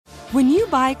When you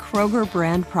buy Kroger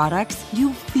brand products,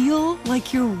 you feel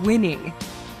like you're winning.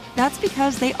 That's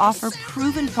because they offer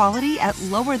proven quality at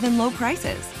lower than low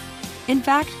prices. In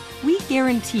fact, we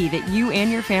guarantee that you and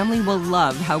your family will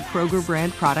love how Kroger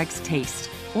brand products taste,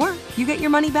 or you get your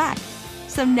money back.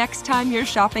 So next time you're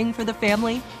shopping for the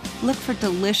family, look for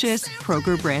delicious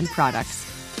Kroger brand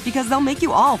products, because they'll make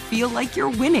you all feel like you're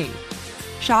winning.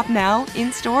 Shop now,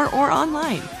 in-store, or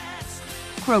online.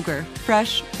 Kroger,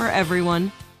 fresh for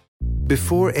everyone.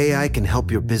 Before AI can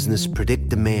help your business predict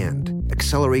demand,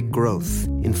 accelerate growth,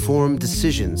 inform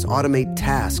decisions, automate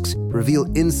tasks, reveal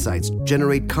insights,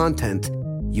 generate content,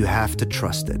 you have to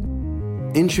trust it.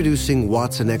 Introducing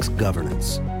watsonx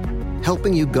Governance,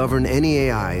 helping you govern any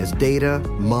AI as data,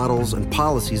 models, and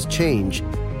policies change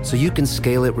so you can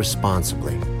scale it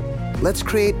responsibly. Let's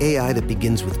create AI that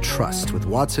begins with trust with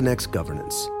watsonx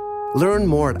Governance. Learn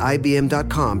more at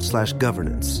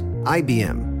ibm.com/governance.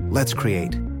 IBM, let's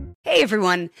create. Hey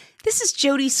everyone, this is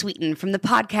Jody Sweeten from the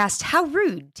podcast How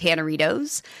Rude,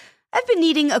 Tanneritos. I've been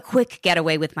needing a quick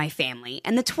getaway with my family,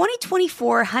 and the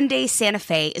 2024 Hyundai Santa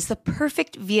Fe is the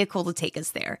perfect vehicle to take us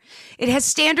there. It has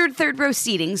standard third-row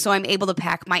seating, so I'm able to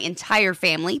pack my entire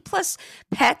family, plus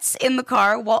pets, in the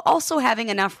car, while also having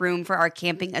enough room for our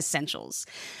camping essentials.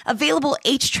 Available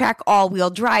H-Track all-wheel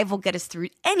drive will get us through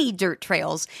any dirt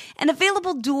trails, and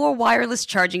available dual wireless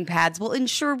charging pads will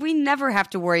ensure we never have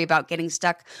to worry about getting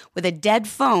stuck with a dead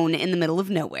phone in the middle of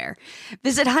nowhere.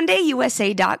 Visit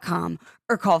HyundaiUSA.com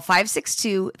or call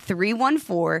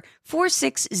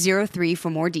 562-314-4603 for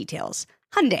more details.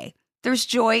 Hyundai, there's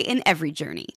joy in every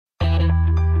journey.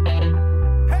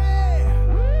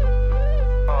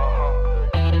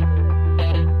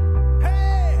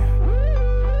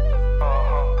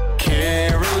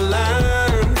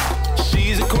 Caroline,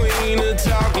 she's a queen of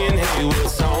talking. Hey,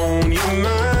 what's on your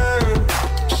mind?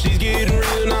 She's getting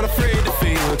real, not afraid to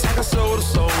feel. Talking soul to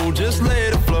soul, just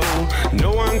let it flow.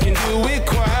 No one can do it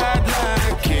quite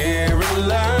like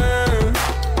Caroline.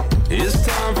 It's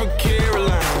time for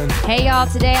Caroline. Hey y'all,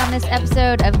 today on this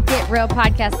episode of Get Real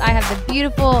Podcast, I have the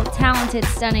beautiful, talented,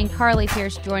 stunning Carly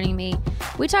Pearce joining me.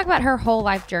 We talk about her whole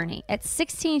life journey. At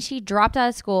 16, she dropped out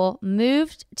of school,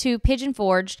 moved to Pigeon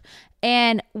Forge,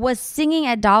 and was singing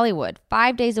at Dollywood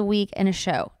 5 days a week in a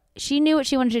show. She knew what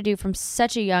she wanted to do from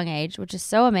such a young age, which is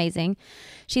so amazing.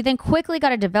 She then quickly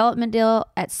got a development deal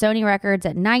at Sony Records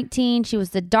at 19. She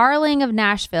was the darling of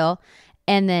Nashville,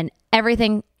 and then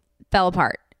everything fell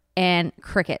apart and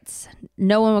crickets.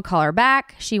 No one would call her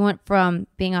back. She went from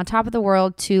being on top of the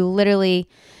world to literally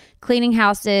cleaning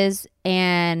houses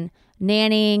and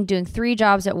nannying, doing 3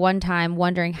 jobs at one time,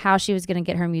 wondering how she was going to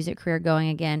get her music career going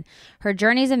again. Her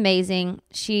journey is amazing.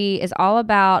 She is all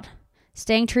about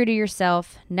staying true to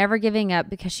yourself, never giving up,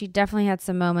 because she definitely had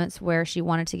some moments where she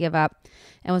wanted to give up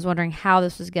and was wondering how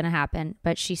this was going to happen,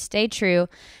 but she stayed true.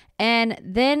 And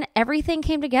then everything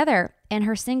came together, and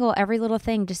her single, Every Little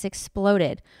Thing, just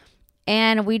exploded.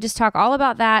 And we just talk all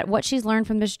about that, what she's learned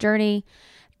from this journey,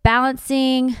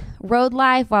 balancing road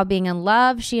life while being in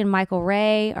love. She and Michael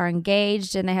Ray are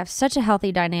engaged, and they have such a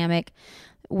healthy dynamic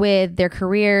with their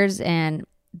careers and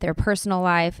their personal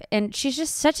life. And she's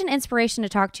just such an inspiration to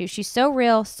talk to. She's so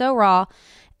real, so raw.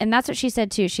 And that's what she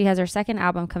said too. She has her second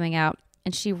album coming out,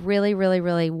 and she really, really,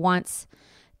 really wants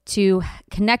to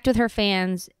connect with her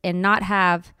fans and not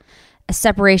have a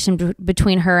separation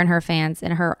between her and her fans.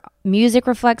 And her music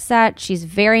reflects that. She's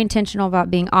very intentional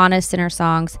about being honest in her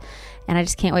songs. And I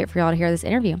just can't wait for y'all to hear this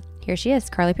interview. Here she is,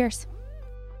 Carly Pearce.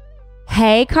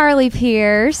 Hey, Carly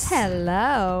Pearce.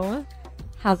 Hello.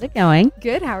 How's it going?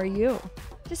 Good. How are you?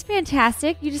 Just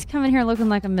fantastic. You just come in here looking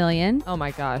like a million. Oh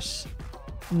my gosh.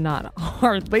 Not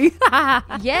hardly.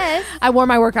 Yes. I wore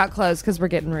my workout clothes because we're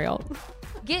getting real.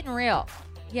 Getting real.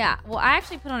 Yeah. Well, I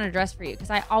actually put on a dress for you because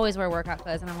I always wear workout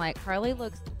clothes, and I'm like, Carly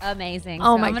looks amazing.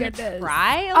 Oh so my I'm gonna goodness.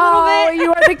 try a little Oh, bit.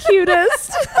 you are the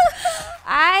cutest.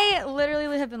 I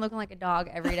literally have been looking like a dog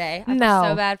every day. I feel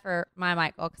so bad for my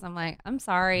Michael because I'm like, I'm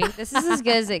sorry. This is as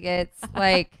good as it gets.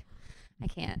 Like, I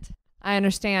can't. I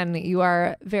understand you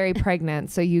are very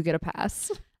pregnant, so you get a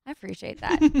pass. I appreciate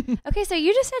that. Okay, so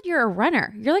you just said you're a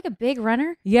runner. You're like a big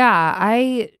runner? Yeah,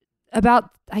 I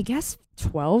guess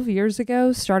 12 years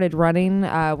ago started running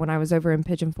when I was over in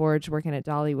Pigeon Forge working at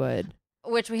Dollywood.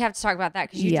 Which we have to talk about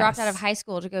that because you dropped out of high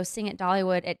school to go sing at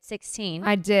Dollywood at 16.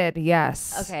 I did,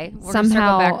 yes. Okay, we're going to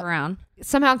circle back around.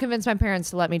 Somehow convinced my parents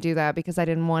to let me do that because I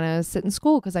didn't want to sit in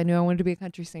school because I knew I wanted to be a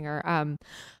country singer.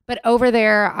 But over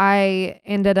there, I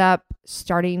ended up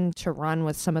starting to run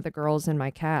with some of the girls in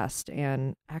my cast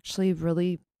and actually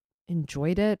really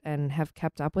enjoyed it and have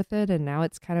kept up with it. And now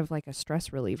it's kind of like a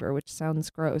stress reliever, which sounds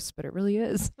gross, but it really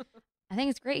is. I think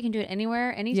it's great. You can do it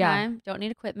anywhere, anytime. Don't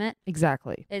need equipment.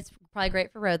 Exactly. It's probably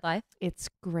great for road life. It's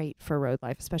great for road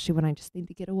life, especially when I just need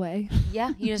to get away.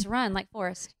 Yeah, you just run like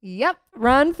Forrest. Yep.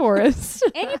 Run, Forrest.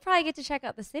 And you probably get to check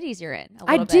out the cities you're in a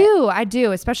I little bit. I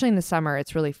do. Especially in the summer.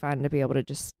 It's really fun to be able to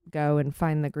just go and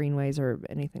find the greenways or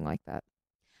anything like that.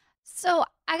 So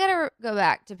I got to go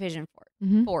back to Pigeon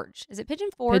Forge. Is it Pigeon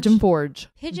Forge? Pigeon Forge.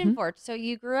 Pigeon Forge. So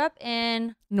you grew up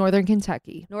in Northern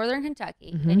Kentucky. Northern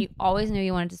Kentucky, and you always knew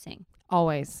you wanted to sing.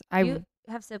 Always. You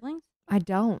have siblings? I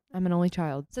don't. I'm an only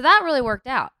child. So that really worked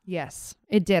out. Yes,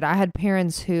 it did. I had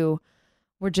parents who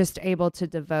were just able to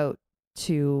devote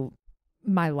to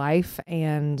my life,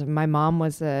 and my mom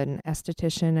was an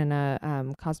esthetician and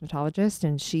a cosmetologist,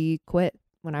 and she quit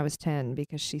when I was 10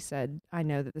 because she said, I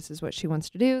know that this is what she wants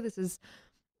to do. This is,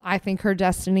 I think, her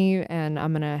destiny, and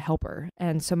I'm going to help her.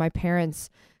 And so my parents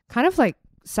kind of like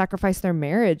sacrificed their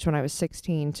marriage when I was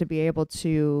 16 to be able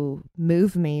to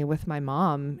move me with my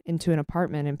mom into an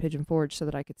apartment in Pigeon Forge so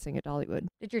that I could sing at Dollywood.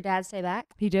 Did your dad stay back?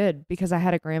 He did, because I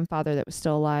had a grandfather that was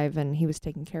still alive and he was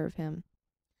taking care of him.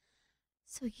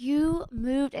 So you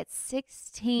moved at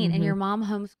 16 and your mom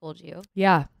homeschooled you.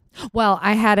 Yeah. Well,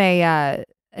 I had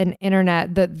an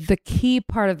internet. The key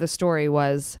part of the story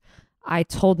was I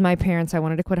told my parents I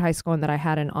wanted to quit high school and that I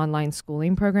had an online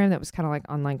schooling program that was kind of like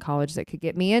online college that could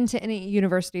get me into any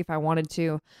university if I wanted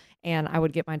to, and I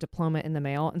would get my diploma in the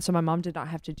mail. And so my mom did not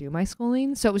have to do my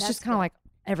schooling. So it was just kind of like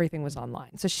everything was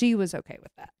online. So she was okay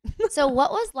with that. So what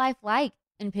was life like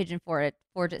in Pigeon Forge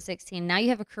at 16? Now you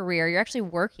have a career. You're actually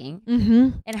working.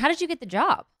 And how did you get the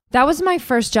job? That was my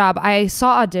first job. I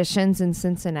saw auditions in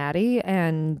Cincinnati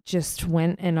and just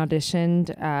went and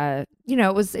auditioned.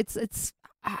 It's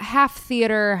half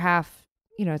theater, half,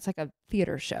 it's like a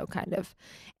theater show kind of.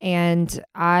 And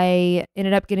I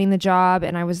ended up getting the job,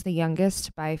 and I was the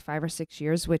youngest by 5 or 6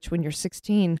 years, which when you're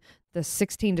 16, the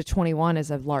 16 to 21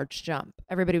 is a large jump.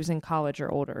 Everybody was in college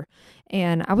or older.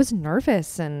 And I was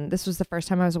nervous, and this was the first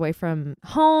time I was away from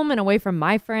home and away from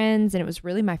my friends. And it was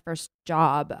really my first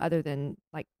job other than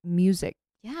like music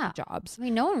jobs. I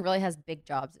mean, no one really has big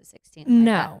jobs at 16.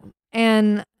 No.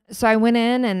 And so I went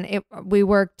in, and we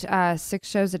worked 6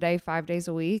 shows a day, 5 days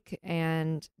a week,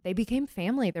 and they became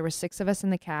family. There were 6 of us in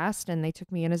the cast, and they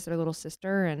took me in as their little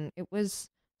sister, and it was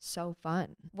so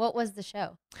fun. What was the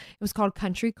show? It was called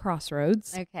Country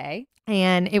Crossroads. Okay.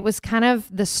 And it was kind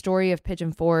of the story of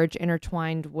Pigeon Forge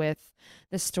intertwined with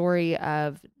the story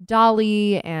of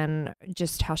Dolly and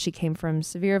just how she came from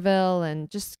Sevierville, and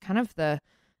just kind of the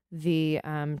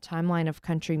timeline of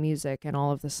country music and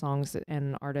all of the songs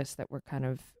and artists that were kind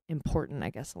of important, I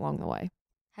guess, along the way.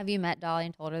 Have you met Dolly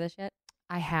and told her this yet?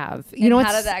 I have. And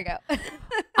how did that go?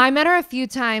 I met her a few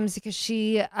times because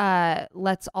she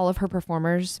lets all of her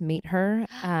performers meet her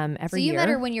every year. So you met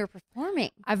her when you were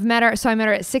performing? I've met her. So I met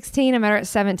her at 16. I met her at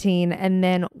 17. And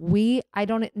then I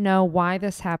don't know why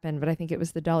this happened, but I think it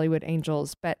was the Dollywood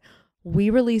Angels. But we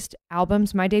released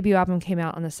albums. My debut album came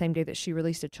out on the same day that she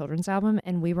released a children's album.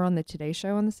 And we were on the Today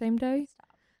Show on the same day.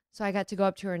 So I got to go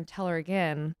up to her and tell her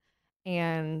again.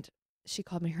 And she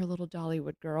called me her little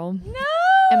Dollywood girl. No!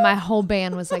 And my whole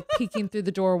band was like peeking through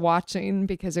the door watching,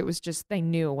 because it was just, they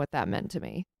knew what that meant to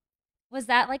me. Was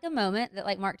that like a moment that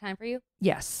like marked time for you?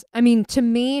 Yes. I mean, to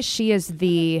me, she is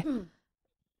the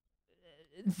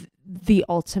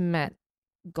ultimate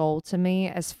goal to me,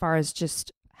 as far as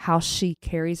just how she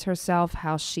carries herself,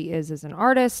 how she is as an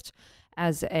artist,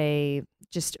 as a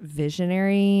just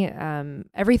visionary.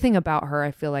 Everything about her,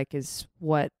 I feel like, is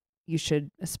what you should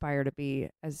aspire to be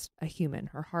as a human.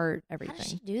 Her heart, everything. How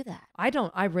does she do that?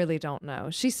 I really don't know.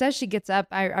 She says she gets up.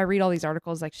 I read all these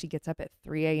articles like she gets up at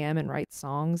 3 a.m. and writes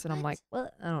songs. And I'm like,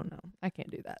 well, I don't know. I can't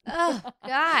do that. Oh,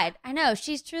 God. I know.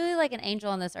 She's truly like an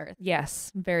angel on this earth.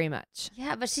 Yes, very much.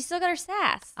 Yeah, but she's still got her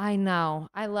sass. I know.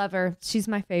 I love her. She's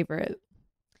my favorite.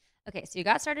 Okay, so you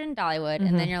got started in Dollywood,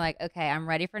 and then you're like, okay, I'm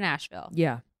ready for Nashville.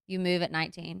 Yeah. You move at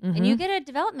 19, and you get a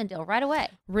development deal right away.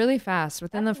 Really fast.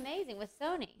 That's amazing with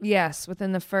Sony. Yes.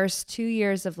 Within the first 2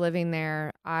 years of living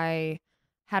there, I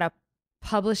had a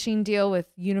publishing deal with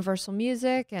Universal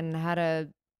Music and had a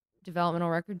developmental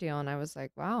record deal. And I was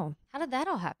like, wow. How did that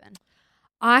all happen?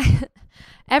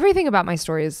 Everything about my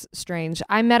story is strange.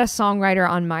 I met a songwriter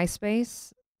on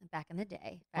MySpace. Back in the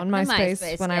day. On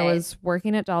MySpace when I was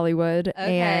working at Dollywood.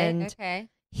 Okay.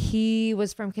 He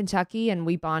was from Kentucky, and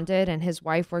we bonded, and his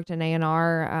wife worked in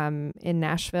A&R in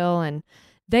Nashville, and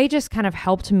they just kind of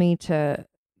helped me to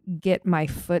get my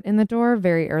foot in the door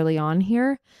very early on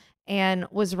here, and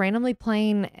was randomly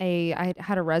playing I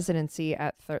had a residency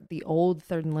at the old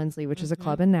Third and Lindsley, which is a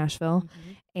club in Nashville,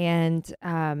 and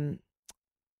my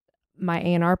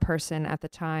A&R person at the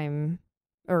time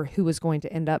or who was going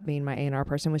to end up being my A&R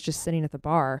person, was just sitting at the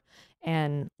bar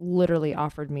and literally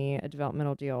offered me a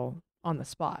developmental deal on the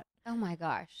spot. Oh my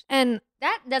gosh. And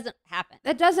That doesn't happen.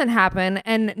 that doesn't happen.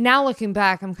 And now looking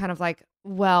back, I'm kind of like,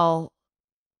 well,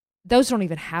 those don't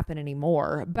even happen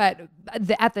anymore. But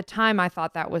at the time, I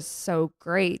thought that was so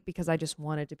great because I just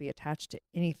wanted to be attached to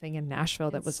anything in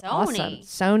Nashville that And was Sony. awesome.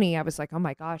 Sony, I was like, oh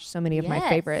my gosh, so many of my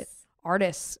favorite Yes.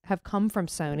 artists have come from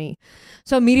Sony.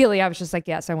 So immediately I was just like,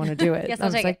 yes, I want to do it. Yes, I I'll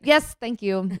was take like, it. yes, thank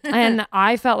you. And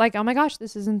I felt like, oh my gosh,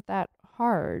 this isn't that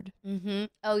hard. Mm-hmm.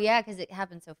 Oh yeah, because it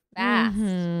happened so fast.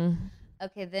 Mhm.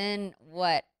 Okay, then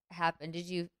what happened? Did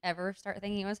you ever start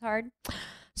thinking it was hard?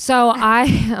 So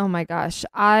oh my gosh, so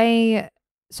I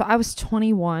was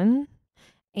 21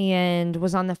 and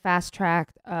was on the fast track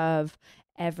of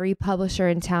every publisher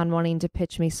in town wanting to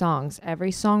pitch me songs,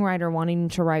 every songwriter wanting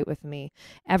to write with me,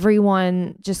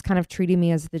 everyone just kind of treating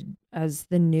me as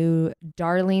the new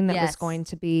darling that was Yes. going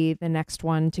to be the next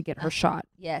one to get her shot.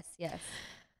 Yes, yes.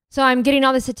 So I'm getting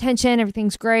all this attention,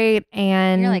 everything's great, and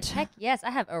And you're like, heck yes, I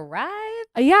have arrived.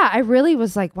 yeah, I really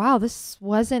was like, wow, this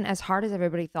wasn't as hard as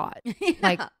everybody thought.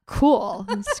 Like, cool.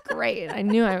 It's great. I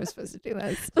knew I was supposed to do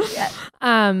this. Yes.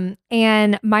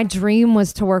 And my dream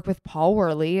was to work with Paul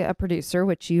Worley, a producer,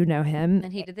 which you know him.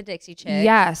 And he did the Dixie Chicks.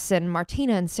 Yes, and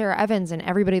Martina and Sarah Evans and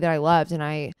everybody that I loved. And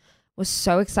I was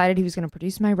so excited he was going to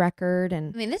produce my record. I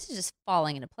And mean, this is just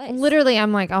falling into place. literally,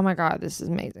 I'm like, oh my God, this is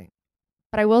amazing.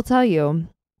 But I will tell you,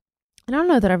 and I don't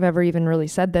know that I've ever even really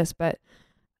said this, but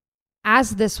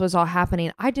as this was all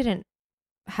happening, I didn't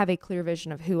have a clear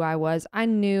vision of who I was. I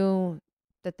knew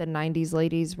that the 90s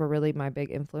ladies were really my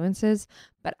big influences,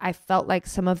 but I felt like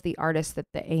some of the artists that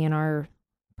the A&R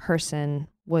person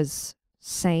was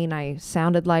saying I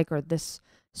sounded like, or this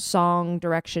song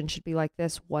direction should be like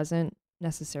this, wasn't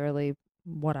necessarily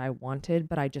what I wanted,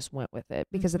 but I just went with it.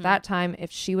 Because at that time,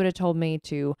 if she would have told me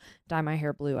to dye my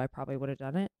hair blue, I probably would have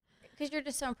done it. Because you're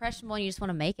just so impressionable and you just want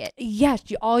to make it. Yes,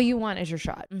 all you want is your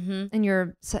shot. Mm-hmm. And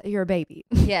you're a baby.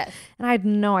 Yes. And I had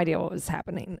no idea what was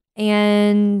happening.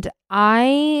 And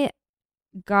I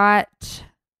got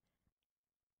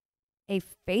a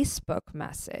Facebook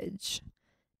message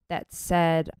that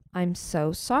said, I'm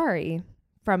so sorry,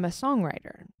 from a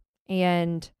songwriter.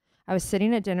 And I was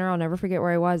sitting at dinner. I'll never forget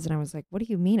where I was. And I was like, what do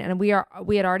you mean? And we had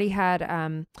already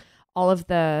had all of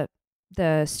the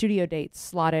studio dates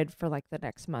slotted for like the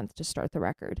next month to start the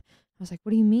record. I was like,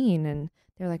 what do you mean? And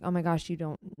they're like, oh my gosh, you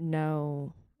don't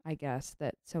know, I guess,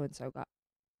 that so-and-so got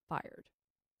fired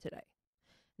today.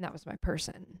 And that was my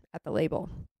person at the label.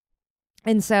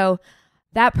 And so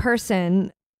that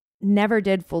person never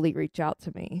did fully reach out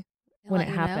to me when it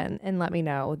happened and let me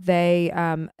know. They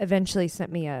eventually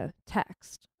sent me a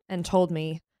text and told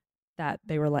me that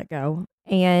they were let go.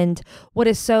 And what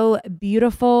is so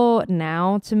beautiful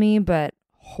now to me, but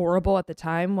horrible at the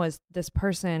time, was this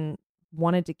person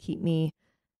wanted to keep me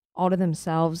all to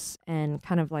themselves and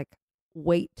kind of like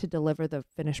wait to deliver the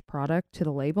finished product to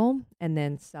the label and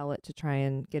then sell it to try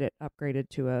and get it upgraded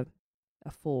to a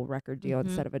full record deal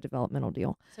instead of a developmental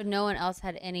deal. So no one else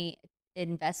had any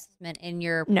investment in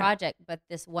your No. project but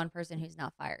this one person who's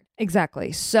not fired.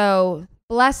 Exactly. So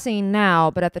blessing now,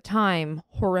 but at the time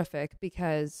horrific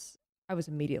because I was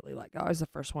immediately like, oh, I was the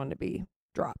first one to be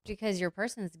dropped. Because your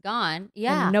person's gone.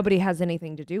 Yeah. And nobody has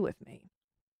anything to do with me.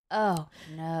 Oh,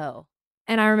 no.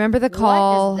 And I remember the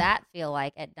call. What does that feel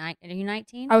like at are you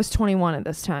 19? I was 21 at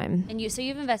this time. And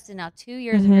you've invested now 2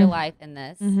 years of your life in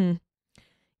this. Mm-hmm.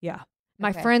 Yeah. My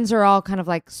Okay. friends are all kind of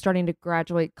like starting to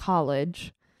graduate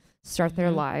college, start their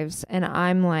Mhm. lives. And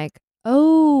I'm like,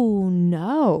 oh,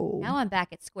 no. Now I'm back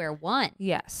at square one.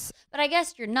 Yes. But I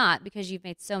guess you're not because you've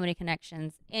made so many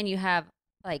connections and you have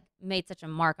like made such a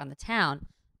mark on the town.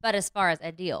 But as far as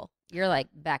a deal, you're like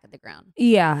back at the ground.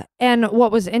 Yeah. And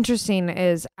what was interesting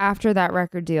is after that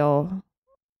record deal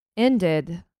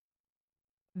ended,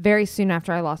 very soon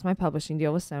after I lost my publishing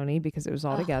deal with Sony because it was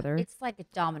all Ugh, together, It's like a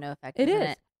domino effect. It isn't is.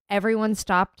 It? everyone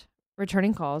stopped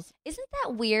returning calls. Isn't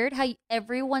that weird how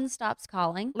everyone stops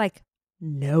calling? Like,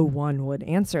 no one would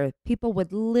answer. People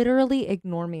would literally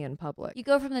ignore me in public. You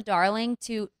go from the darling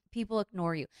to people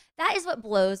ignore you. That is what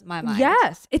blows my mind.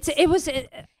 Yes. It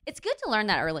It's good to learn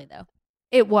that early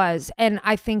though. was. And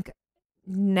I think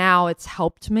now it's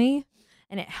helped me.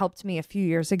 And it helped me a few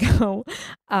years ago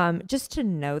just to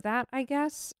know that, I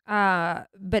guess. But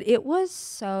it was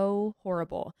so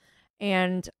horrible.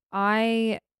 And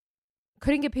I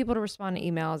couldn't get people to respond to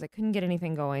emails. I couldn't get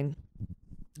anything going.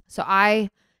 So I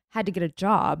had to get a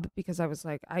job because I was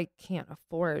like, I can't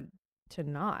afford to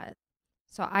not.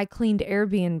 So I cleaned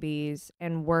Airbnbs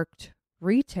and worked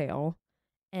retail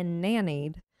and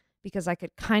nannied because I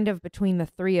could kind of, between the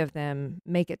three of them,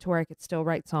 make it to where I could still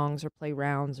write songs or play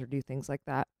rounds or do things like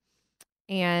that.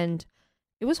 And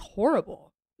it was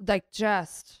horrible. Like,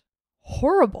 just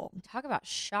horrible. Talk about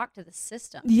shock to the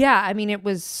system. Yeah, I mean, it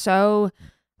was so,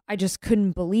 I just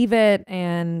couldn't believe it,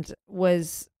 and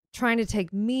was trying to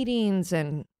take meetings,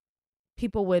 and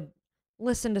people would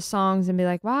listen to songs and be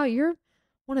like, wow, you're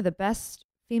one of the best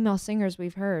female singers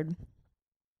we've heard.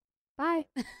 Bye.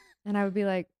 And I would be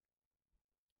like,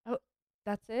 oh,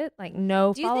 that's it? Like,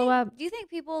 no follow-up? Do you think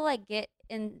people like get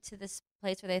into this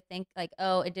place where they think like,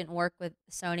 oh, it didn't work with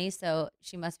Sony, so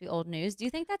she must be old news? Do you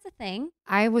think that's a thing?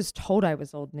 I was told I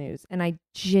was old news, and I And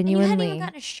genuinely... you hadn't even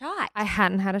gotten a shot. I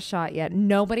hadn't had a shot yet.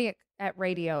 Nobody at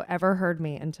radio ever heard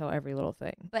me until Every Little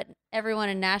Thing. But everyone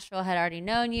in Nashville had already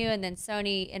known you, and then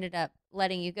Sony ended up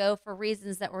letting you go for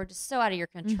reasons that were just so out of your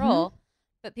control. Mm-hmm.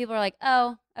 But people are like,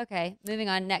 oh, okay, moving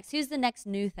on next. Who's the next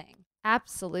new thing?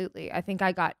 Absolutely. I think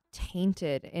I got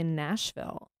tainted in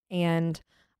Nashville, and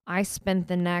I spent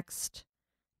the next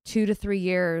 2 to 3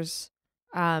 years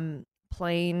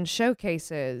playing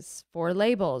showcases for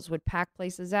labels, would pack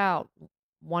places out.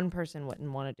 One person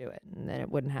wouldn't want to do it, and then it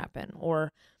wouldn't happen.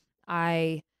 Or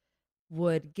I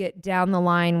would get down the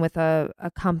line with a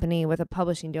company with a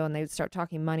publishing deal, and they would start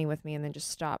talking money with me and then just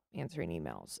stop answering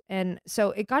emails. And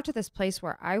so it got to this place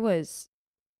where I was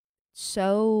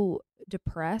so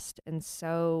depressed and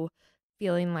so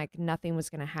feeling like nothing was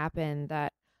going to happen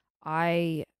that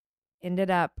I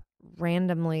ended up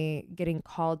randomly getting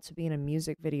called to be in a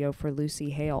music video for Lucy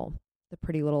Hale, the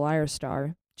Pretty Little Liars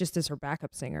star, just as her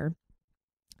backup singer.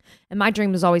 And my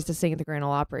dream was always to sing at the Grand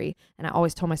Ole Opry, and I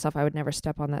always told myself I would never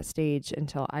step on that stage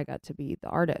until I got to be the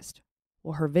artist.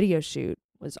 Well, her video shoot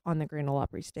was on the Grand Ole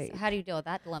Opry stage. So how do you deal with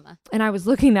that dilemma? And I was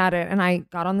looking at it, and I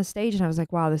got on the stage, and I was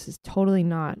like, wow, this is totally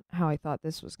not how I thought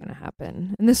this was going to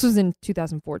happen. And this was in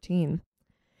 2014.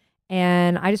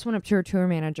 And I just went up to her tour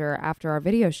manager after our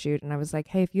video shoot, and I was like,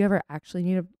 hey, if you ever actually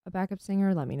need a backup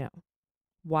singer, let me know.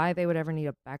 Why they would ever need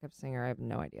a backup singer, I have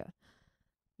no idea.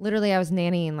 Literally, I was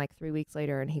nannying like 3 weeks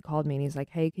later, and he called me, and he's like,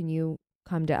 hey, can you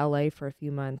come to LA for a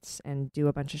few months and do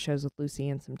a bunch of shows with Lucy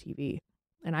and some TV?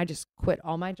 And I just quit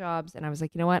all my jobs, and I was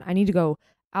like, you know what? I need to go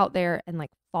out there and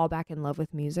like fall back in love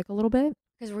with music a little bit.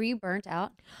 Because were you burnt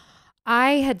out?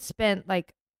 I had spent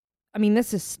like, I mean,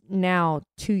 this is now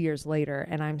 2 years later,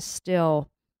 and I'm still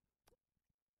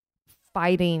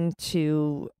fighting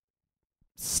to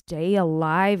stay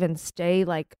alive and stay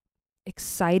like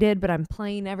excited, but I'm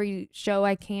playing every show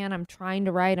I can. I'm trying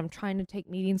to write. I'm trying to take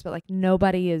meetings, but like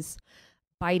nobody is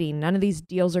biting. None of these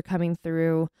deals are coming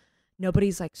through.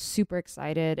 Nobody's like super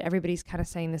excited. Everybody's kind of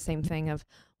saying the same thing of,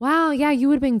 wow, yeah, you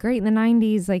would have been great in the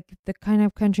 90s, like the kind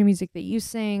of country music that you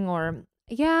sing. Or,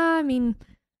 yeah, I mean,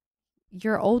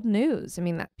 you're old news. I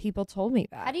mean, that people told me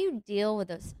that. How do you deal with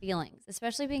those feelings,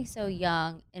 especially being so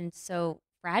young and so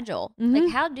fragile? Mm-hmm.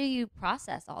 Like, how do you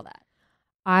process all that?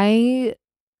 I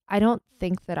don't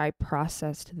think that I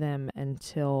processed them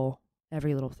until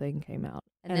Every Little Thing came out.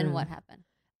 And then what happened?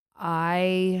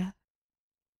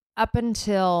 Up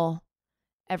until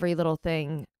Every Little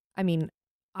Thing, I mean,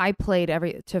 I played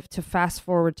to fast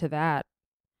forward to that,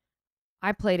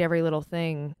 I played Every Little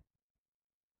Thing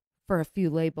for a few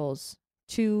labels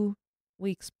 2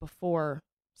 weeks before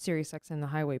SiriusXM The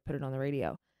Highway put it on the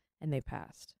radio, and they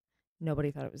passed.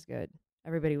 Nobody thought it was good.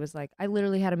 Everybody was like, I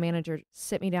literally had a manager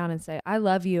sit me down and say, I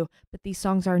love you, but these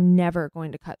songs are never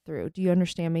going to cut through. Do you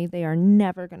understand me? They are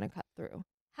never going to cut through.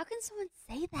 How can someone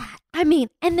say that? I mean,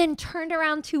 and then turned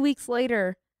around 2 weeks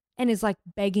later and is like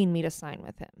begging me to sign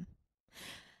with him.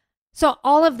 So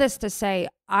all of this to say,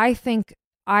 I think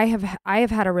I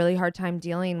have had a really hard time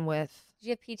dealing with. Did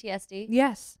you have PTSD?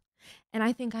 Yes. And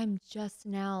I think I'm just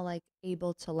now like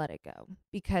able to let it go,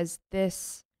 because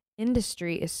this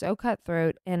industry is so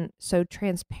cutthroat and so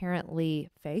transparently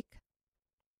fake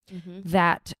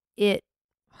that it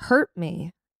hurt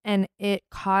me, and it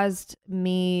caused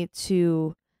me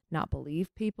to not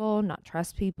believe people, not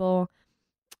trust people.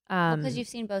 Because you've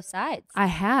seen both sides. I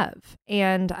have.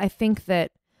 And I think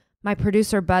that my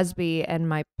producer Busby and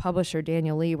my publisher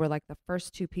Daniel Lee were like the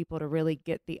first two people to really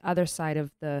get the other side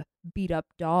of the beat up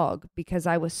dog, because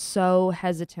I was so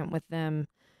hesitant with them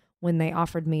when they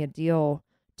offered me a deal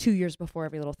 2 years before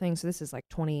Every Little Thing. So this is like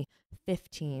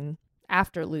 2015,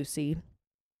 after Lucy,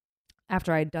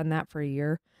 after I'd done that for a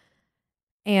year.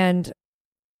 And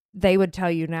they would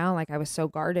tell you now, like, I was so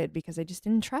guarded because I just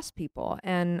didn't trust people.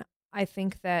 And I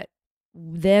think that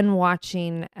then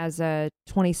watching as a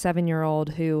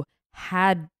 27-year-old who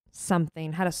had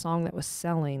something, had a song that was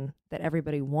selling that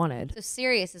everybody wanted. So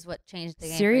Sirius is what changed the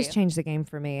game. Sirius for you. changed the game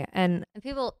for me. And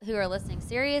people who are listening,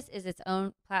 Sirius is its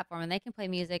own platform, and they can play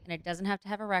music, and it doesn't have to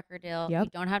have a record deal. Yep. You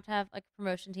don't have to have like a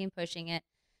promotion team pushing it.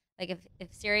 Like if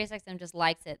Sirius XM just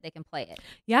likes it, they can play it.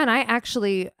 yeah, and I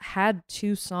actually had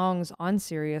 2 songs on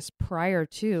Sirius prior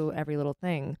to Every Little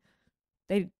Thing.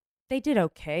 They did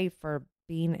okay for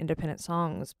being independent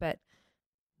songs, but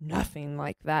nothing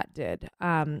like that did.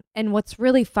 And what's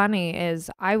really funny is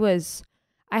I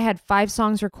had 5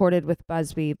 songs recorded with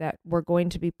Busby that were going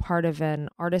to be part of an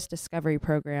artist discovery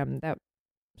program that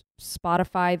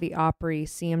Spotify, the Opry,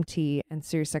 CMT, and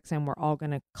SiriusXM were all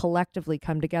going to collectively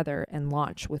come together and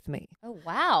launch with me. Oh,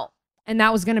 wow. And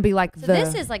that was going to be like So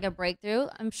this is like a breakthrough.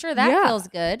 I'm sure that feels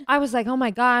good. I was like, oh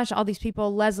my gosh, all these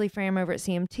people, Leslie Fram over at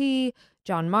CMT,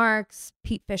 John Marks,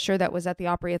 Pete Fisher that was at the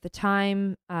Opry at the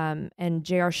time, and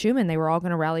J.R. Schumann, they were all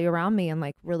going to rally around me and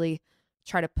like really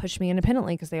try to push me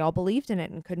independently because they all believed in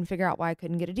it and couldn't figure out why I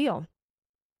couldn't get a deal.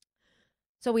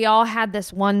 So we all had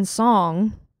this one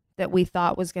song that we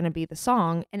thought was going to be the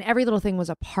song, and Every Little Thing was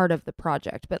a part of the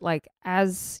project. But like,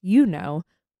 as you know,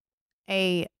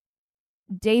 a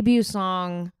debut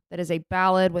song that is a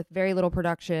ballad with very little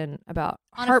production about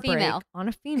On a heartbreak female. on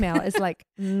a female is like,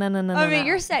 no. I mean, no.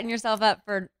 you're setting yourself up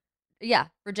for,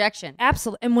 rejection.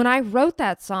 Absolutely. And when I wrote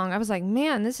that song, I was like,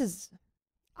 man,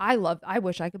 I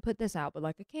wish I could put this out, but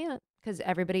like I can't because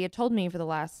everybody had told me for the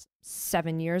last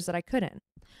 7 years that I couldn't.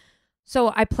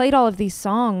 So I played all of these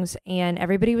songs and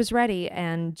everybody was ready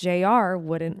and JR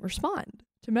wouldn't respond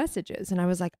to messages. And I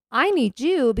was like, I need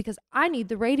you because I need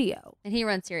the radio. And he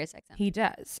runs Sirius XM. He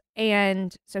does.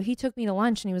 And so he took me to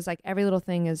lunch and he was like, Every Little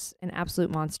Thing is an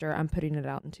absolute monster. I'm putting it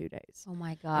out in 2 days. Oh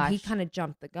my And gosh. he kind of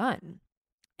jumped the gun.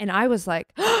 And I was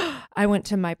like, I went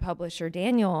to my publisher,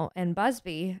 Daniel and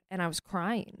Busby, and I was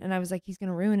crying. And I was like, he's going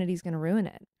to ruin it. He's going to ruin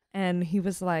it. And he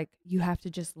was like, you have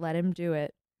to just let him do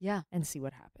it and see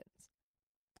what happens.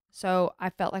 So I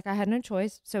felt like I had no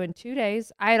choice. So in 2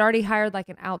 days, I had already hired like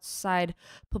an outside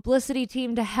publicity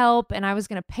team to help and I was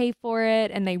going to pay for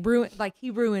it. And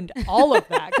he ruined all of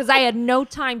that because I had no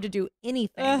time to do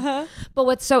anything. But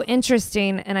what's so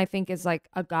interesting, and I think is like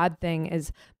a God thing,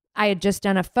 is I had just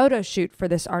done a photo shoot for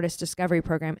this artist discovery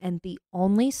program. And the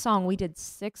only song, we did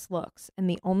 6 looks, and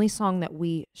the only song that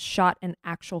we shot an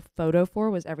actual photo for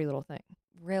was Every Little Thing.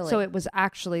 Really? So it was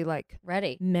actually like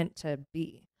ready. meant to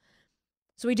be.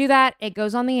 So we do that. It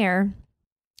goes on the air.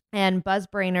 And Buzz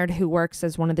Brainerd, who works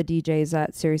as one of the DJs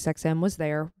at SiriusXM, was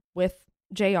there with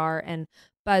JR. And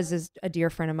Buzz is a dear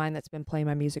friend of mine that's been playing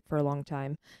my music for a long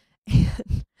time.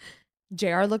 And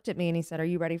JR looked at me and he said, are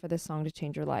you ready for this song to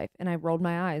change your life? And I rolled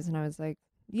my eyes and I was like,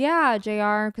 yeah,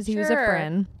 JR, because he was a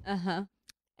friend. Uh-huh.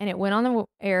 And it went on the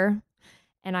air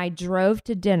and I drove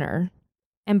to dinner.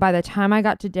 And by the time I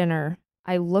got to dinner,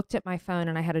 I looked at my phone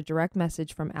and I had a direct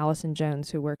message from Allison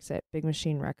Jones, who works at Big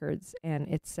Machine Records. And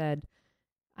it said,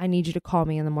 I need you to call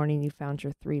me in the morning. You found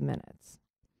your 3 minutes.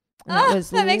 And it was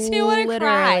that makes me want to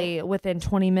cry. literally within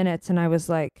 20 minutes. And I was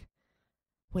like,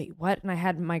 wait, what? And I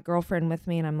had my girlfriend with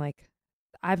me and I'm like,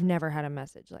 I've never had a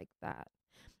message like that.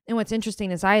 And what's interesting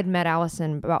is I had met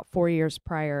Allison about 4 years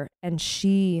prior and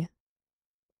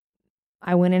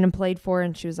I went in and played for her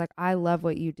and she was like, I love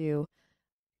what you do.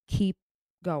 Keep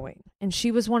going. And she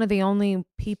was one of the only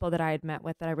people that I had met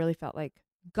with that I really felt like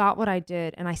got what I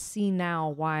did. And I see now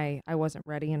why I wasn't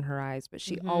ready in her eyes, but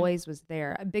she always was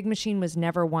there. A Big Machine was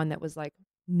never one that was like,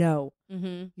 no,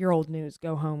 you're old news.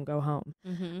 Go home, go home.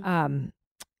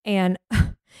 And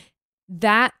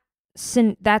that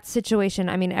situation,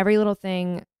 I mean, Every Little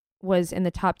Thing was in the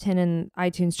top 10 in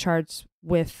iTunes charts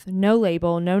with no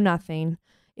label, no nothing.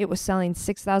 It was selling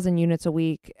 6,000 units a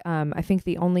week. I think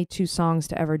the only 2 songs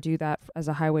to ever do that as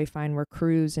a highway find were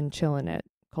Cruise and Chillin' It,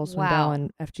 Colson Bell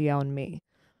and FGL and me.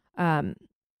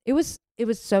 It was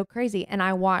so crazy. And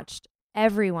I watched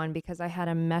everyone, because I had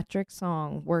a metric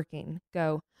song working,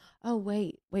 go, oh,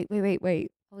 wait. We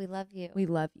love you. We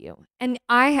love you. And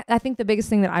I think the biggest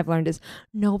thing that I've learned is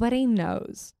nobody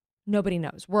knows.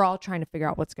 We're all trying to figure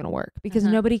out what's going to work because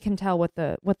nobody can tell what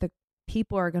the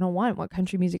people are going to want, what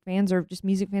country music fans or just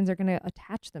music fans are going to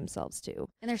attach themselves to.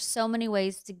 And there's so many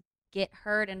ways to get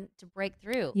heard and to break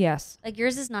through. Yes. Like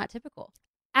yours is not typical.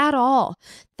 At all.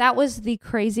 That was the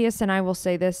craziest, and I will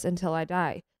say this until I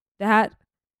die. That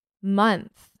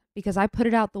month, because I put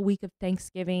it out the week of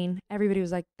Thanksgiving, everybody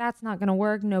was like, that's not going to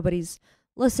work. Nobody's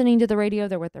listening to the radio.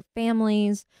 They're with their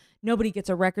families. Nobody gets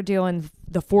a record deal in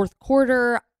the 4th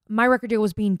quarter. My record deal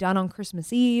was being done on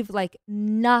Christmas Eve. Like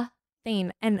nothing.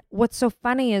 And what's so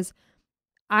funny is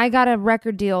I got a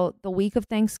record deal the week of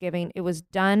Thanksgiving. It was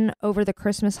done over the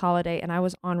Christmas holiday, and I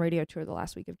was on radio tour the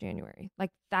last week of January. Like,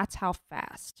 that's how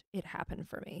fast it happened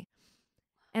for me.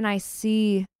 And I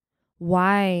see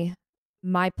why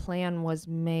my plan was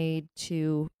made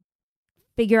to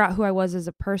figure out who I was as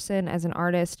a person, as an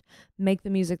artist, make the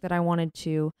music that I wanted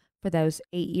to for those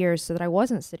 8 years, so that I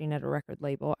wasn't sitting at a record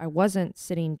label. I wasn't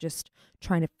sitting just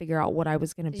trying to figure out what I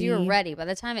was going to be. You were ready. By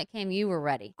the time it came, you were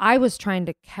ready. I was trying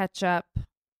to catch up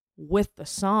with the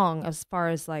song as far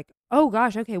as like, oh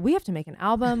gosh, okay, we have to make an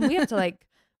album. We have to like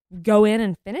go in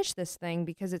and finish this thing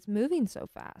because it's moving so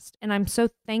fast. And I'm so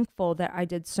thankful that I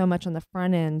did so much on the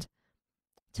front end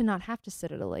to not have to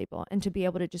sit at a label and to be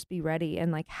able to just be ready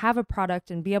and like have a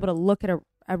product and be able to look at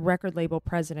a record label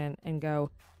president and go,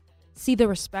 see the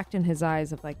respect in his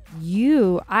eyes of like,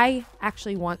 I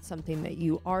actually want something that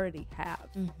you already have.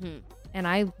 Mm-hmm. And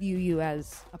I view you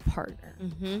as a partner.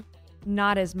 Mm-hmm.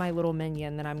 Not as my little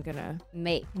minion that I'm gonna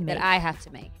make. That I have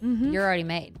to make. Mm-hmm. You're already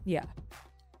made. Yeah.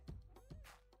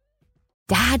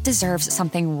 Dad deserves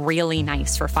something really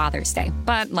nice for Father's Day,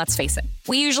 but let's face it,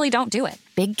 we usually don't do it.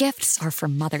 Big gifts are for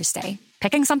Mother's Day.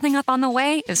 Picking something up on the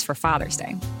way is for Father's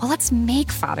Day. Well, let's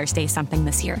make Father's Day something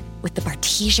this year with the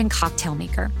Bartesian Cocktail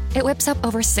Maker. It whips up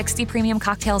over 60 premium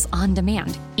cocktails on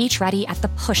demand, each ready at the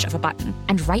push of a button.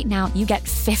 And right now, you get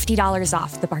 $50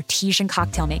 off the Bartesian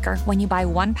Cocktail Maker when you buy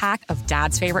 1 pack of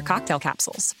Dad's favorite cocktail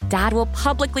capsules. Dad will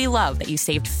publicly love that you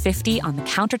saved $50 on the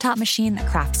countertop machine that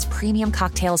crafts premium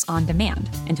cocktails on demand.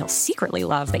 And he'll secretly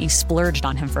love that you splurged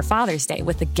on him for Father's Day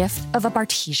with the gift of a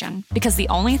Bartesian. Because the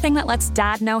only thing that lets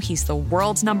Dad know he's the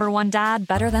world's #1 dad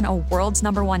better than a world's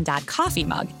 #1 dad coffee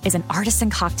mug is an artisan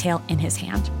cocktail in his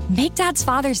hand. Make Dad's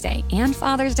Father's Day and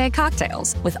Father's Day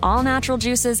cocktails with all natural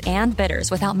juices and bitters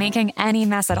without making any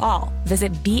mess at all.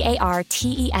 Visit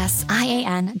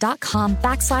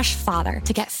BARTESIAN.com/father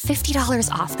to get $50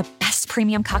 off the best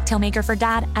premium cocktail maker for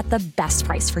Dad at the best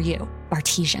price for you.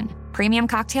 Bartesian. Premium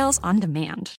cocktails on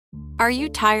demand. Are you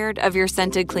tired of your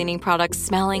scented cleaning products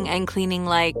smelling and cleaning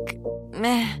like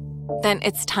meh? Then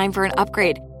it's time for an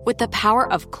upgrade with the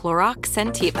power of Clorox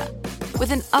Scentiva.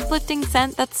 With an uplifting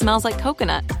scent that smells like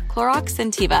coconut, Clorox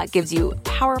Scentiva gives you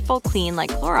powerful clean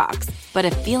like Clorox, but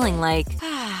a feeling like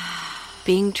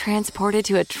being transported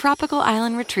to a tropical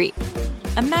island retreat.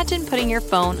 Imagine putting your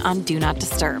phone on Do Not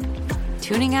Disturb,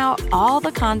 tuning out all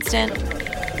the constant,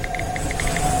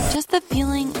 just the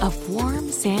feeling of warm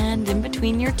sand in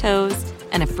between your toes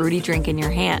and a fruity drink in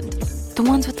your hand. The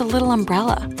ones with the little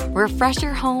umbrella. Refresh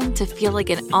your home to feel like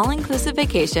an all-inclusive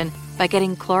vacation by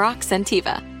getting Clorox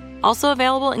Scentiva. Also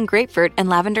available in grapefruit and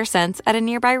lavender scents at a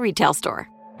nearby retail store.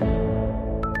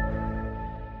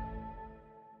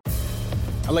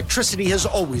 Electricity has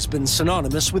always been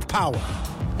synonymous with power.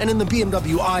 And in the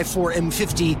BMW i4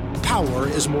 M50, power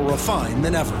is more refined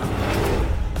than ever.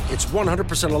 It's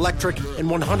 100% electric and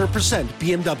 100%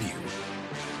 BMW.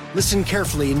 Listen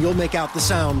carefully and you'll make out the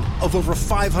sound of over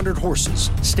 500 horses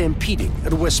stampeding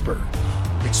at a whisper.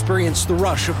 Experience the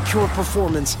rush of pure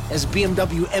performance as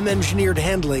BMW M-engineered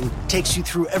handling takes you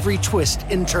through every twist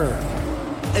and turn.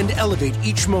 And elevate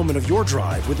each moment of your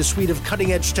drive with a suite of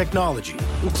cutting-edge technology,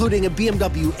 including a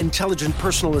BMW intelligent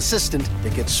personal assistant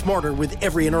that gets smarter with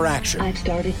every interaction. I've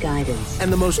started guidance. And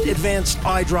the most advanced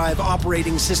iDrive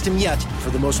operating system yet for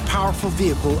the most powerful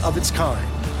vehicle of its kind.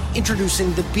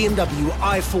 Introducing the BMW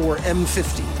i4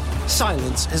 M50.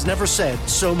 Silence has never said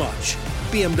so much.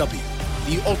 BMW,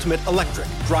 the ultimate electric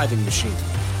driving machine.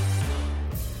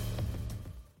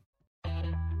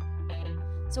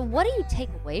 So what do you take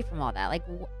away from all that? Like,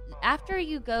 after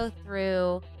you go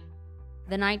through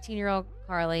the 19-year-old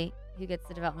Carly who gets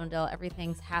the development deal,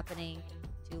 everything's happening,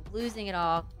 to losing it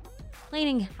all,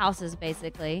 cleaning houses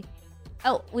basically.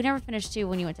 Oh, we never finished too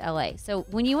when you went to LA. So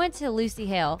when you went to Lucy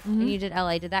Hale and you did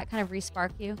LA, did that kind of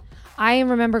re-spark you? I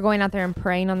remember going out there and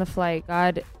praying on the flight,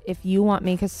 God, if you want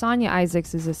me, because Sonia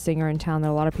Isaacs is a singer in town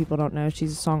that a lot of people don't know.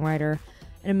 She's a songwriter,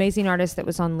 an amazing artist that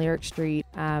was on Lyric Street,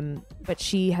 but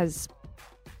she has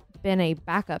been a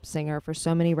backup singer for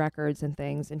so many records and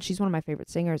things, and she's one of my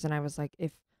favorite singers. And I was like,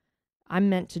 if I'm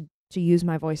meant to use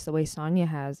my voice the way Sonia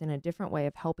has in a different way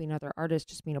of helping other artists,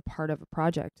 just being a part of a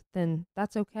project, then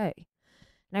that's okay.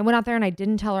 And I went out there and I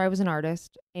didn't tell her I was an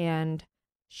artist. And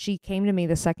she came to me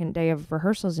the second day of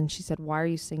rehearsals and she said, why are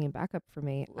you singing backup for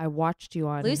me? I watched you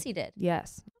on... Lucy did.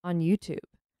 Yes, on YouTube.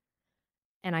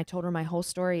 And I told her my whole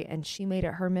story and she made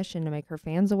it her mission to make her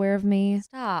fans aware of me.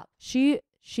 Stop. She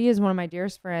is one of my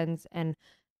dearest friends, and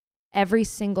every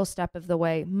single step of the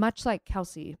way, much like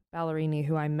Kelsey Ballerini,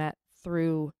 who I met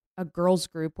through a girls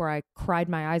group where I cried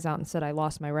my eyes out and said I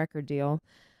lost my record deal.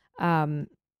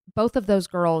 both of those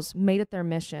girls made it their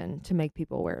mission to make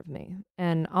people aware of me.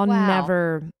 And I'll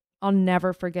Wow.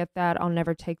 never forget that. I'll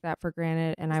never take that for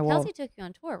granted. And I will. Kelsey took you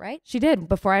on tour, right? She did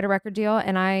before I had a record deal.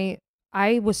 And I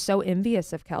was so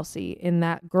envious of Kelsey in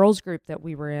that girls group that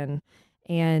we were in.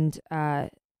 And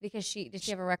Because did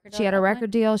she have a record deal? she had at a that point?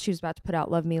 record deal. She was about to put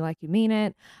out Love Me Like You Mean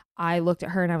It. I looked at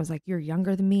her and I was like, you're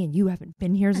younger than me and you haven't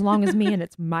been here as long as me and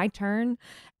it's my turn.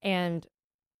 And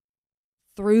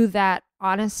through that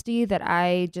honesty that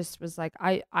I just was like,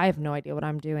 I have no idea what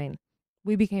I'm doing.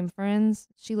 We became friends.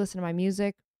 She listened to my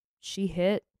music. She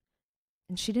hit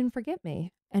and she didn't forget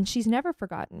me. And she's never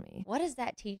forgotten me. What does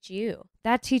that teach you?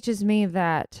 That teaches me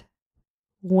that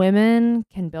women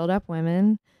can build up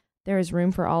women. There is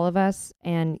room for all of us,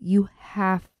 and you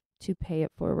have to pay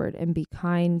it forward and be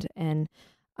kind and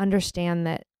understand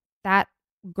that that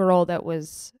girl that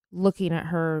was looking at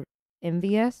her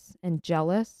envious and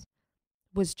jealous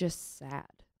was just sad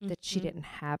that she Mhm. didn't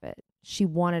have it. She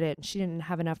wanted it, and she didn't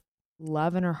have enough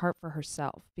love in her heart for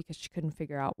herself because she couldn't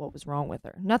figure out what was wrong with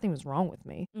her. Nothing was wrong with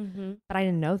me, Mm-hmm. but I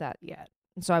didn't know that yet.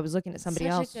 And so I was looking at somebody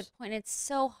Such else. a good point. It's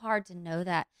so hard to know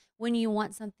that when you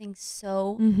want something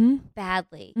so Mm-hmm.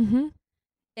 badly, Mm-hmm.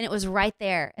 and it was right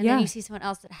there, and Yeah. then you see someone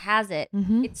else that has it.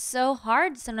 Mm-hmm. It's so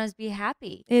hard to sometimes be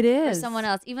happy It for is. someone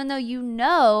else, even though you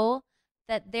know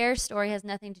that their story has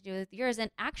nothing to do with yours, and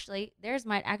actually theirs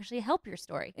might actually help your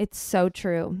story. It's so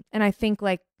true. And I think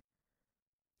like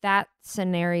that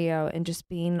scenario and just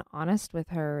being honest with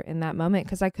her in that moment,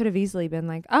 because I could have easily been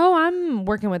like, oh, I'm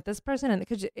working with this person. And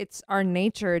because it's our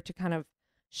nature to kind of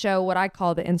show what I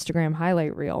call the Instagram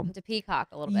highlight reel. To peacock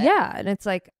a little bit. Yeah. And it's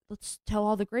like, let's tell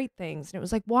all the great things. And it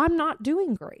was like, well, I'm not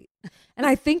doing great. And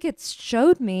I think it's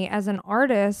showed me as an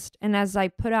artist and as I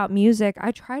put out music,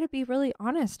 I try to be really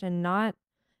honest and not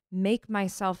make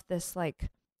myself this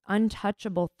like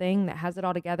untouchable thing that has it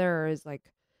all together or is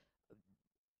like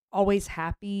always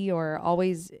happy or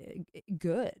always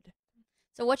good.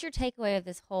 So what's your takeaway of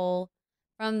this whole,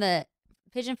 from the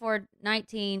Pigeon Forward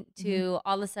 19 to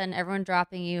all of a sudden everyone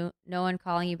dropping you, no one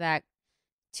calling you back,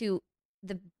 to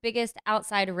the biggest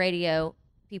outside radio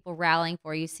people rallying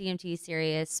for you, CMT,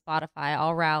 Sirius, Spotify,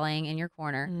 all rallying in your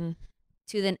corner,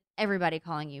 to then everybody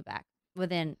calling you back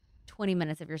within 20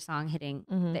 minutes of your song hitting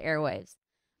the airwaves?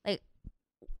 Like,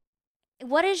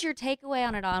 what is your takeaway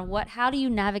on it all? How do you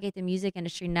navigate the music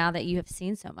industry now that you have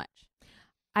seen so much?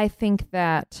 I think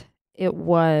that it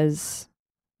was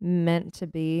meant to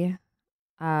be.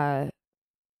 My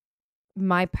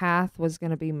path was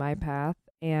going to be my path.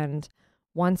 And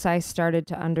once I started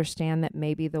to understand that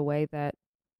maybe the way that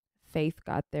Faith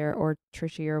got there, or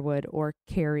Trisha Yearwood, or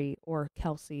Carrie, or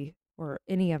Kelsey, or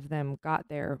any of them got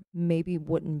there, maybe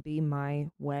wouldn't be my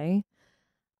way,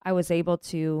 I was able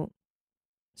to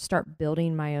start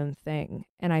building my own thing.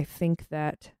 And I think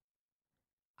that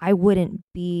I wouldn't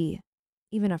be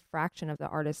even a fraction of the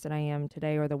artist that I am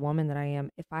today or the woman that I am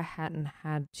if I hadn't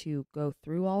had to go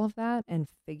through all of that and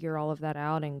figure all of that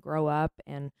out and grow up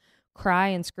and cry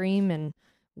and scream and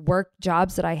work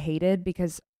jobs that I hated,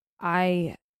 because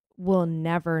I will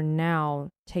never now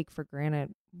take for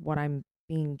granted what I'm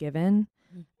being given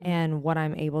and what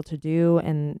I'm able to do.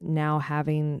 And now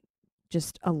having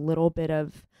just a little bit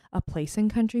of a place in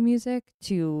country music,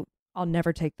 I'll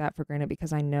never take that for granted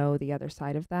because I know the other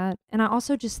side of that. And I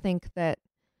also just think that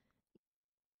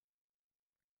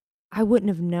I wouldn't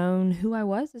have known who I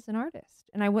was as an artist,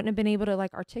 and I wouldn't have been able to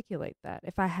like articulate that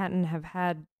if I hadn't have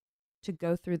had to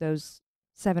go through those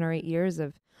 7 or 8 years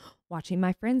of watching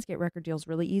my friends get record deals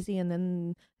really easy, and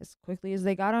then as quickly as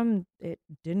they got them, it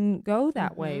didn't go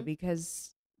that way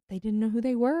because they didn't know who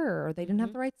they were, or they didn't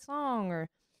have the right song, or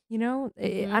I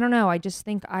don't know. I just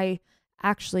think I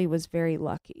actually was very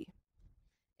lucky.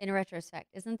 In retrospect,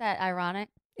 isn't that ironic?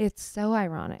 It's so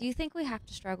ironic. Do you think we have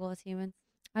to struggle as humans?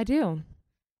 I do.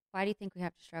 Why do you think we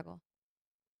have to struggle?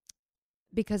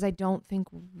 Because I don't think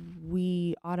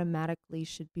we automatically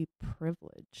should be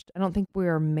privileged. I don't think we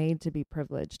are made to be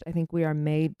privileged. I think we are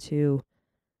made to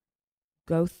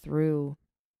go through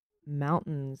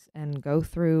mountains and go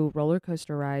through roller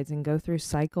coaster rides and go through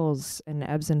cycles and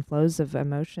ebbs and flows of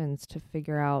emotions to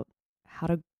figure out how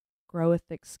to grow a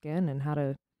thick skin and how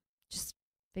to just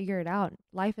figure it out.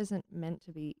 Life isn't meant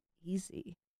to be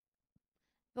easy.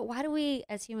 But why do we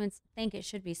as humans think it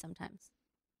should be sometimes?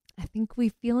 I think we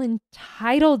feel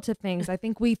entitled to things. I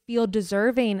think we feel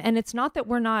deserving. And it's not that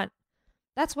we're not.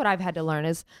 That's what I've had to learn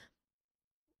is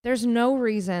there's no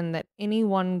reason that any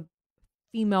one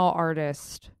female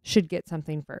artist should get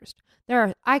something first.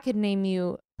 I could name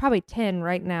you probably 10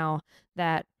 right now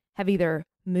that have either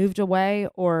moved away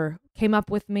or came up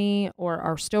with me or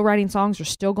are still writing songs or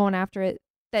still going after it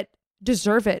that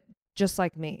deserve it just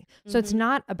like me. So it's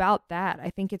not about that. I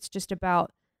think it's just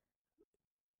about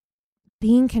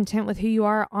being content with who you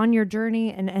are on your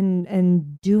journey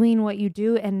and doing what you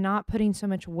do and not putting so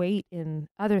much weight in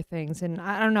other things. And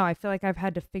I don't know, I feel like I've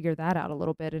had to figure that out a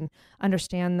little bit and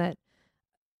understand that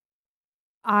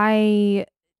I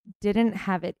didn't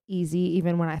have it easy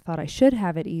even when I thought I should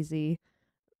have it easy,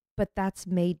 but that's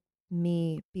made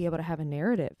me be able to have a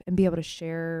narrative and be able to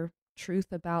share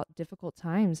truth about difficult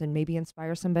times and maybe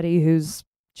inspire somebody who's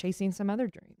chasing some other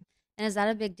dream. And is that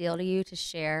a big deal to you to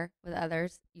share with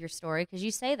others your story? Because you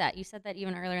said that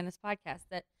even earlier in this podcast,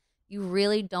 that you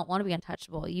really don't want to be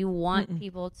untouchable. You want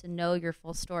people to know your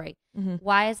full story.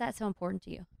 Why is that so important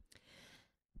to you?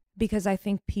 Because I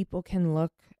think people can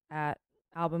look at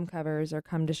album covers or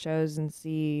come to shows and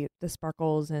see the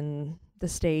sparkles and the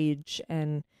stage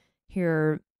and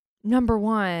hear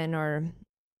 #1 or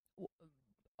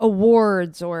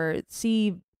awards or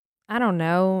see, I don't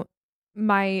know,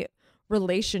 my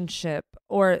relationship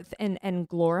and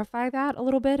glorify that a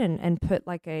little bit and put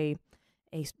like a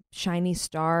shiny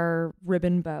star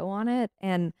ribbon bow on it.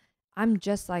 And I'm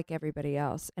just like everybody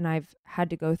else. And I've had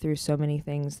to go through so many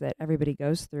things that everybody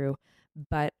goes through.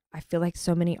 But I feel like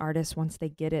so many artists, once they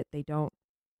get it, they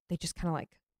just kind of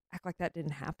like act like that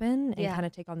didn't happen and kind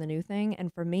of take on the new thing.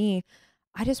 And for me,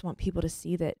 I just want people to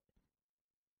see that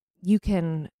you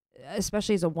can,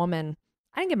 especially as a woman,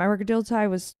 I didn't get my record deal till I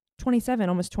was 27,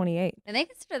 almost 28. And they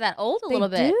consider that old a They little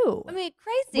bit. do. I mean,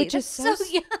 crazy. Which That's is so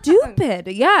young. stupid.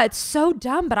 Yeah, it's so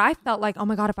dumb. But I felt like, oh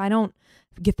my God, if I don't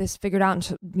get this figured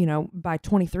out, by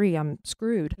 23, I'm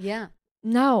screwed. Yeah.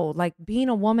 No, like being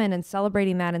a woman and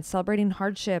celebrating that and celebrating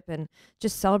hardship and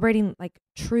just celebrating like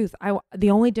truth. The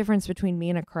only difference between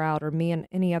me and a crowd or me and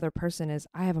any other person is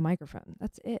I have a microphone.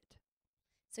 That's it.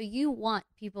 So you want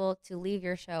people to leave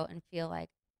your show and feel like,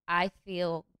 I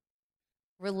feel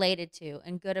related to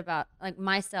and good about like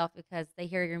myself because they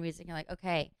hear your music and you're like,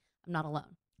 okay, I'm not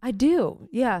alone. I do.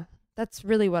 Yeah. That's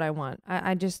really what I want.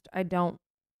 I don't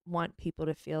want people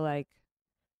to feel like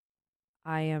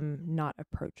I am not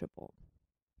approachable.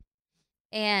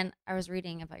 And I was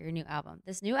reading about your new album.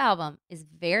 This new album is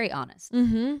very honest.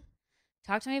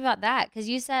 Talk to me about that. Because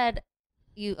you said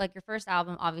your first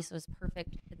album obviously was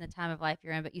perfect in the time of life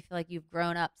you're in, but you feel like you've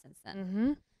grown up since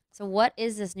then. So what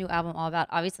is this new album all about?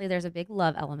 Obviously, there's a big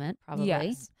love element, probably.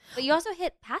 Yes. But you also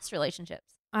hit past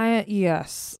relationships.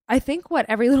 Yes. I think what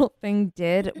Every Little Thing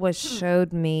did was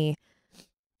showed me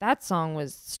that song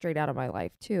was straight out of my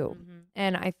life too.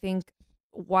 And I think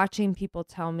watching people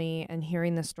tell me and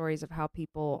hearing the stories of how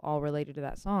people all related to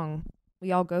that song,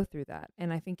 we all go through that.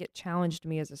 And I think it challenged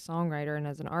me as a songwriter and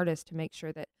as an artist to make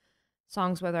sure that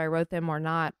songs, whether I wrote them or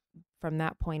not, from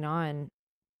that point on,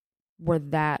 were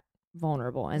that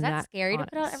vulnerable. Is and that scary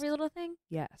honest. to put out Every Little Thing?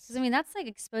 Yes. Because, I mean, that's like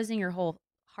exposing your whole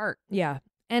heart. Yeah.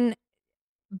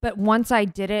 But once I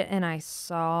did it and I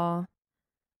saw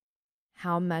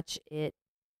how much it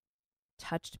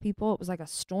touched people, it was like a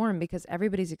storm because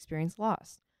everybody's experienced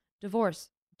loss, divorce,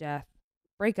 death,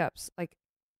 breakups. Like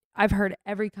I've heard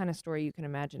every kind of story you can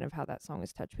imagine of how that song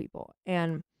has touched people.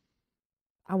 And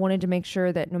I wanted to make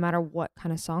sure that no matter what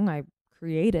kind of song I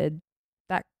created,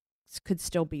 that could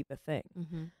still be the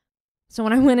thing. So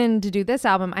when I went in to do this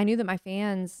album, I knew that my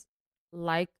fans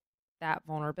like that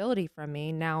vulnerability from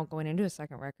me. Now going into a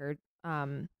second record,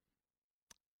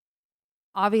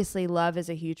 obviously love is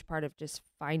a huge part of just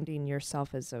finding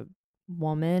yourself as a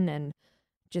woman and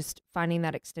just finding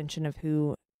that extension of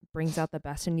who brings out the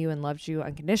best in you and loves you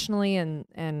unconditionally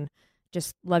and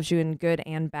just loves you in good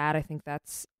and bad. I think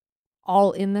that's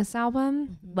all in this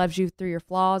album. Loves you through your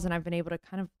flaws, and I've been able to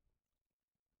kind of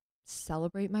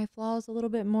celebrate my flaws a little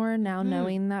bit more now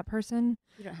knowing that person.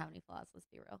 You don't have any flaws, let's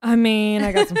be real. I mean,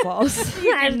 I got some flaws.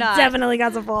 I've definitely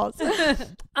got some flaws.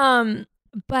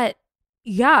 But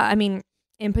yeah, I mean,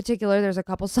 in particular, there's a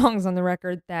couple songs on the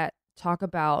record that talk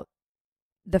about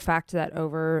the fact that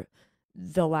over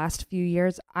the last few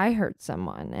years, I hurt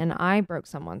someone and I broke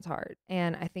someone's heart.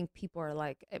 And I think people are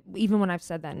like, even when I've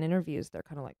said that in interviews, they're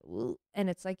kind of like, ooh. And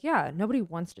it's like, yeah, nobody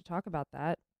wants to talk about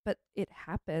that, but it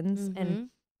happens. And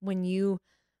when you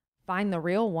find the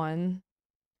real one,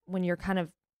 when you're kind of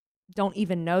don't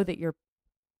even know that you're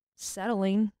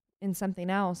settling in something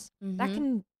else, that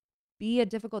can be a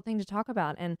difficult thing to talk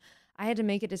about. And I had to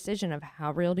make a decision of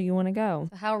how real do you want to go?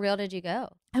 So how real did you go?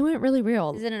 I went really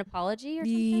real. Is it an apology or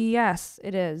something? Yes,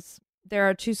 it is. There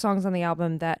are 2 songs on the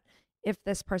album that if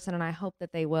this person, and I hope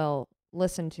that they will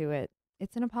listen to it,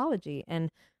 it's an apology.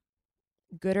 And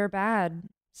good or bad,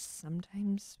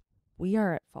 sometimes we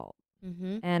are at fault.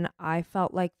 And I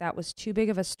felt like that was too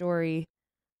big of a story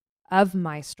of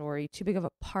my story, too big of a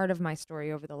part of my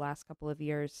story over the last couple of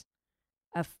years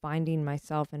of finding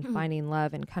myself and finding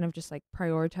love and kind of just like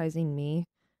prioritizing me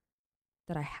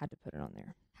that I had to put it on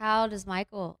there. How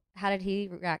did he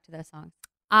react to those songs?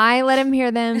 I let him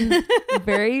hear them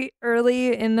very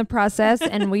early in the process,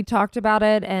 and we talked about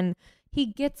it, and he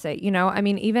gets it. You know, I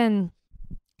mean, even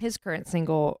his current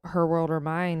single, Her World or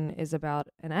Mine, is about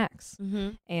an ex.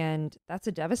 And that's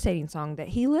a devastating song that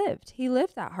he lived. He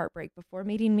lived that heartbreak before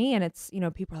meeting me. And it's, you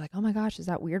know, people are like, oh my gosh, is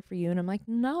that weird for you? And I'm like,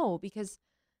 no, because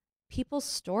people's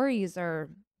stories are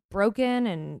broken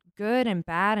and good and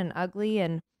bad and ugly.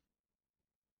 And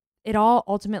it all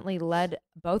ultimately led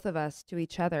both of us to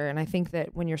each other. And I think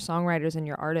that when you're songwriters and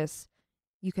you're artists,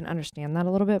 you can understand that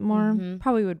a little bit more.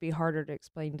 Probably would be harder to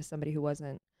explain to somebody who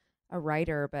wasn't a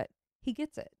writer, but he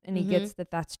gets it. And he gets that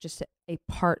that's just a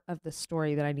part of the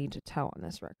story that I need to tell on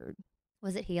this record.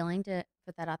 Was it healing to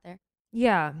put that out there?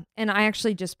 Yeah. And I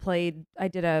actually just I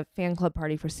did a fan club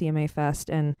party for CMA Fest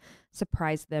and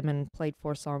surprised them and played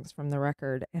 4 songs from the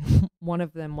record. And one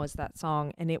of them was that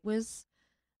song. And it was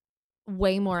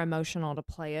way more emotional to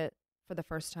play it for the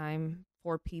first time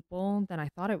for people than I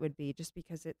thought it would be, just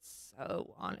because it's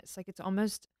so honest. Like, it's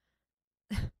almost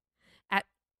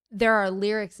there are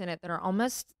lyrics in it that are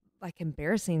almost like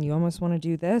embarrassing. You almost want to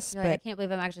do this, You're but like, I can't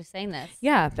believe I'm actually saying this.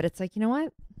 yeah, but it's like, you know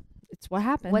what? It's what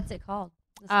happened. What's it called?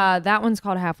 That one's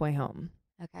called Halfway Home.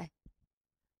 Okay.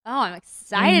 Oh, I'm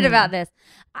excited about this.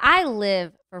 I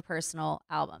live for personal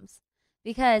albums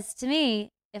because to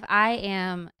me, if I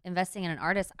am investing in an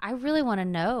artist, I really want to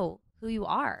know who you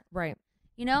are. Right.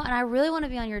 You know, and I really want to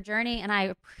be on your journey, and I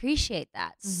appreciate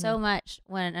that so much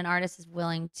when an artist is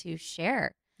willing to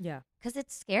share. Yeah. Because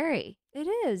it's scary. It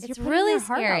is. It's You're putting really your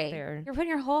heart scary. out there. You're putting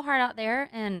your whole heart out there,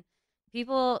 and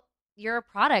people, you're a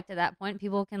product at that point.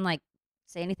 People can like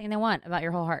say anything they want about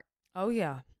your whole heart. Oh,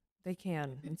 yeah. They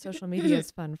can. And social media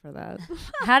is fun for that.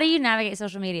 How do you navigate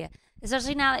social media?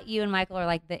 Especially now that you and Michael are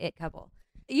like the it couple.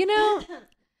 You know,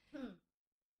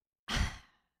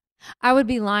 I would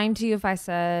be lying to you if I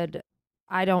said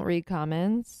I don't read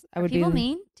comments. I Are would people be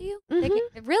mean to you?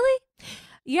 Really?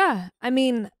 Yeah. I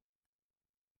mean,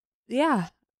 yeah.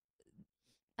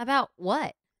 About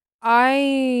what?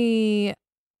 A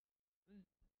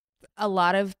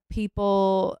lot of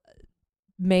people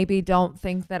maybe don't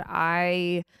think that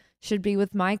I should be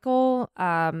with Michael.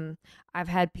 I've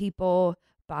had people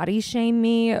body shame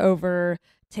me over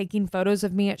taking photos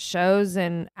of me at shows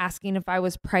and asking if I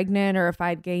was pregnant or if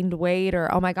I'd gained weight,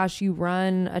 or, oh my gosh, you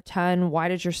run a ton. Why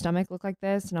does your stomach look like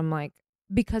this? And I'm like,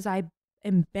 because I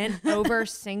am bent over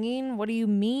singing. What do you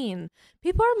mean?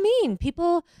 People are mean.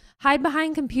 People hide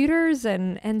behind computers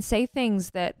and say things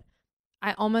that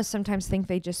I almost sometimes think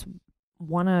they just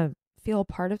want to feel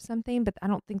part of something, but I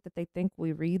don't think that they think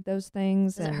we read those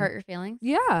things. Does it hurt your feelings?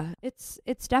 Yeah, it's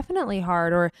definitely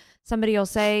hard. Or somebody will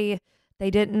say they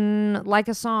didn't like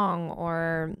a song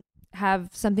or have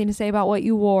something to say about what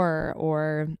you wore,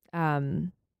 or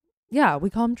yeah, we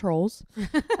call them trolls.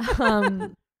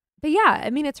 But yeah, I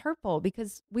mean, it's hurtful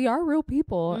because we are real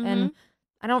people, and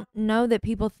I don't know that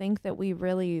people think that we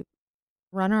really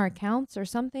run our accounts or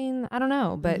something. I don't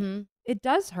know, but it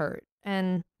does hurt,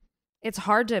 and it's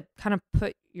hard to kind of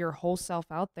put your whole self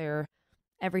out there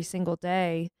every single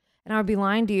day. And I would be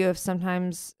lying to you if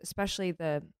sometimes, especially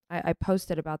I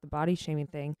posted about the body shaming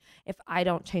thing, if I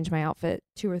don't change my outfit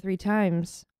 2 or 3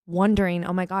 times, wondering,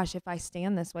 oh my gosh, if I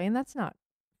stand this way, and that's not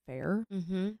fair,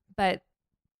 but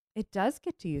it does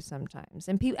get to you sometimes.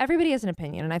 And everybody has an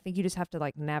opinion, and I think you just have to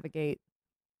like navigate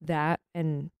that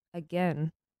and,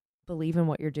 again, believe in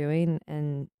what you're doing.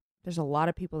 And there's a lot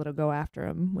of people that'll go after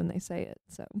them when they say it.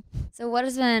 So what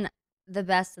has been the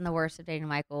best and the worst of dating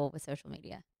Michael with social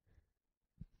media?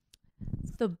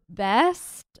 The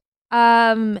best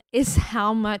is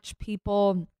how much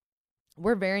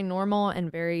we're very normal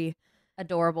and very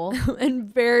adorable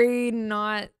and very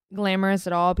not glamorous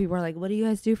at all. People are like, what do you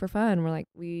guys do for fun? We're like,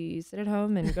 we sit at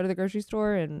home and go to the grocery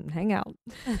store and hang out.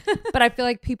 But I feel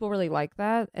like people really like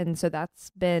that. And so that's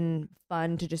been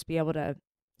fun to just be able to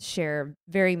share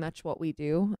very much what we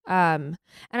do. And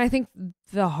I think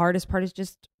the hardest part is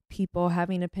just people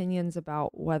having opinions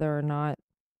about whether or not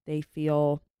they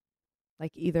feel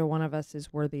like either one of us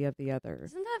is worthy of the other.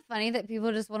 Isn't that funny that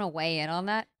people just want to weigh in on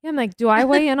that? Yeah, I'm like, do I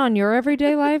weigh in on your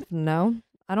everyday life? No.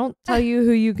 I don't tell you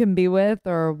who you can be with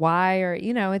or why, or,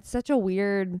 it's such a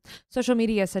weird, social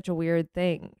media is such a weird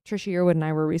thing. Trisha Yearwood and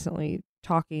I were recently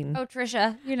talking. Oh,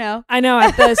 Trisha, I know,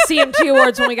 at the CMT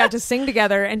Awards when we got to sing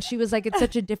together, and she was like, it's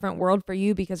such a different world for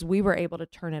you because we were able to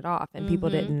turn it off and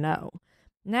people didn't know.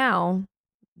 Now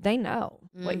they know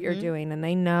what you're doing, and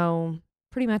they know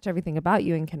pretty much everything about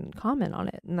you and can comment on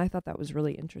it. And I thought that was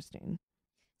really interesting.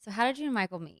 So how did you and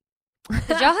Michael meet?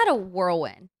 Because y'all had a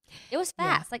whirlwind. It was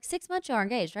fast. Like 6 months y'all were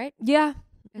engaged, right? Yeah.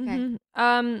 Okay.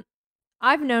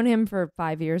 I've known him for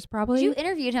 5 years probably. You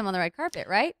interviewed him on the red carpet,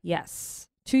 right? Yes.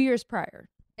 2 years prior.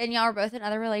 And y'all were both in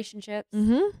other relationships.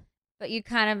 Mm-hmm. But you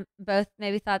kind of both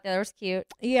maybe thought the other was cute.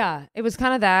 Yeah, it was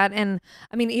kind of that. And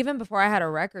I mean, even before I had a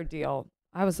record deal,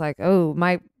 I was like, oh,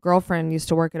 my girlfriend used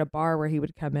to work at a bar where he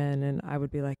would come in and I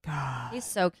would be like, God. He's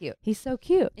so cute. He's so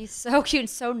cute. He's so cute and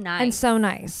so nice. And so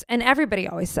nice. And everybody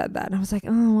always said that. And I was like,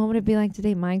 oh, what would it be like to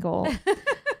date Michael?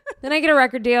 Then I get a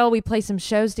record deal. We play some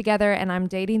shows together and I'm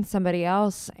dating somebody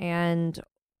else. And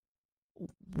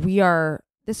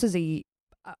this is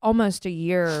almost a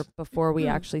year before we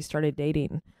actually started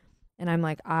dating. And I'm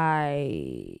like,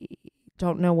 I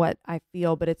don't know what I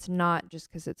feel, but it's not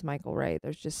just because it's Michael Ray.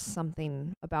 There's just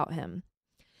something about him.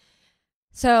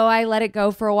 So I let it go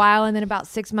for a while. And then about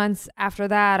 6 months after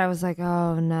that, I was like,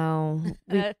 oh no.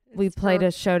 We played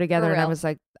a show together and I was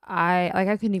like,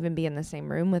 I couldn't even be in the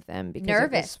same room with him because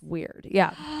it was weird.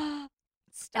 Yeah.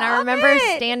 And I remember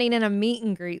standing in a meet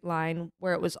and greet line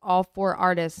where it was all 4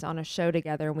 artists on a show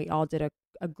together and we all did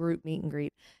a group meet and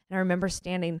greet. And I remember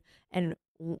standing and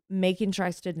making sure I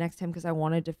stood next to him because I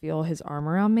wanted to feel his arm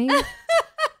around me.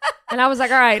 And I was like,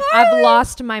 all right, I've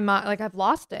lost my mind. Like, I've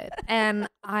lost it. And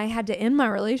I had to end my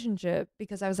relationship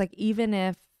because I was like, even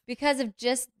if. Because of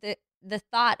just the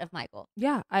thought of Michael.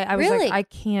 Yeah. I was like, I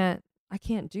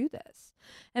can't do this.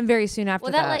 And very soon after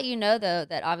that. Well, that let you know, though,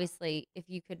 that obviously if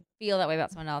you could feel that way about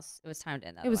someone else, it was time to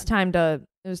end that. It was time to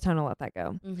let that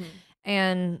go. Mm-hmm.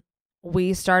 And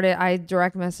I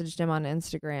direct messaged him on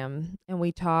Instagram and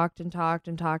we talked. And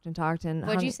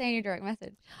what'd you say in your direct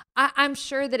message? I'm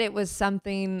sure that it was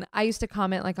something I used to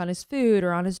comment like on his food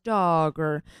or on his dog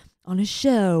or on his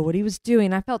show, what he was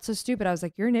doing. I felt so stupid. I was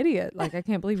like, you're an idiot. Like, I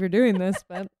can't believe you're doing this.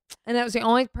 And that was the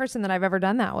only person that I've ever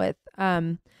done that with.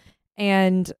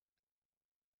 And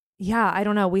yeah, I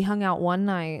don't know. We hung out one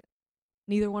night.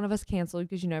 Neither one of us canceled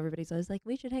because, everybody says like,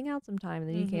 we should hang out sometime. And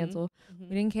then you cancel.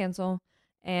 We didn't cancel.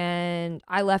 And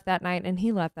I left that night and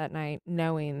he left that night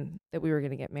knowing that we were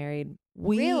going to get married.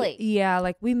 Really? Yeah.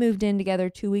 Like we moved in together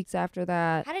 2 weeks after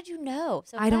that. How did you know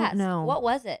so I fast? don't know. What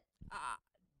was it?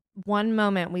 One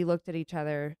moment we looked at each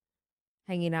other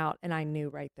hanging out and I knew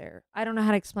right there. I don't know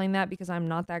how to explain that because I'm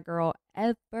not that girl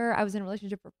ever. I was in a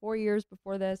relationship for 4 years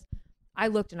before this. I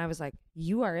looked and I was like,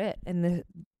 you are it. And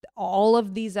all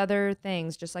of these other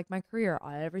things, just like my career,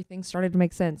 everything started to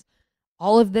make sense.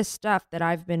 All of this stuff that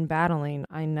I've been battling,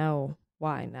 I know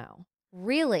why now.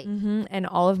 Really? Mm-hmm. And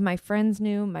all of my friends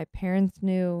knew, my parents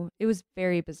knew. It was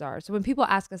very bizarre. So when people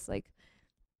ask us like,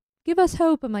 give us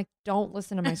hope, I'm like, don't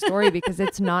listen to my story because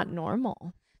it's not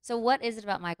normal. So what is it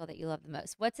about Michael that you love the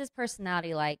most? What's his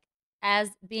personality like as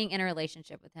being in a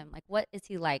relationship with him? Like, what is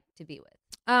he like to be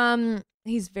with?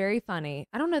 He's very funny.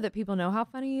 I don't know that people know how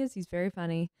funny he is. He's very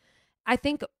funny. I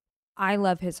think I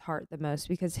love his heart the most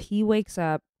because he wakes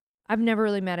up. I've never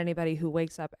really met anybody who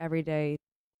wakes up every day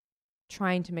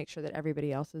trying to make sure that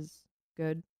everybody else is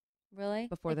good. Really?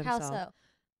 Before like themselves. How so?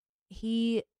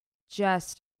 He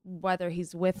just, whether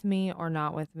he's with me or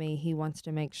not with me, he wants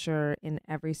to make sure in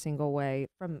every single way,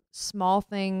 from small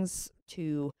things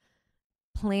to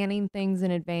planning things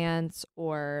in advance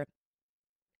or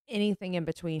anything in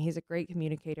between. He's a great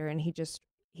communicator and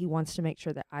he wants to make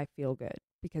sure that I feel good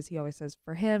because he always says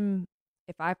for him,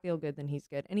 if I feel good, then he's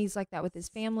good. And he's like that with his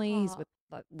family. He's with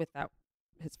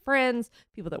his friends,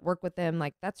 people that work with him.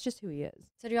 Like, that's just who he is.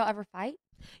 So do y'all ever fight?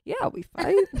 Yeah, we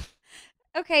fight.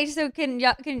 Okay, so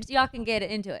y'all can get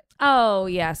into it. Oh,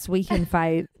 yes, we can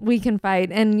fight. We can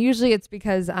fight. And usually it's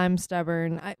because I'm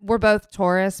stubborn. We're both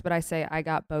Taurus, but I say I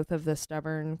got both of the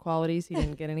stubborn qualities. He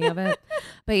didn't get any of it.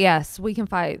 But yes, we can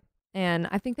fight. And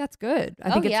I think that's good.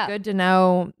 I think it's good to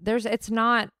know it's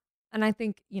not, and I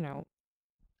think,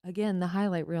 again, the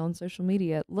highlight reel on social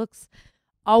media looks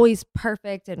always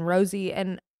perfect and rosy,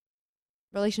 and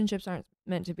relationships aren't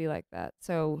meant to be like that.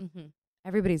 So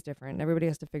everybody's different. Everybody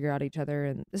has to figure out each other.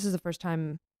 And this is the first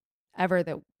time ever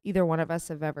that either one of us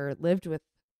have ever lived with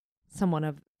someone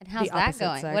of and how's the opposite that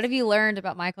going? sex. What have you learned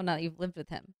about Michael now that you've lived with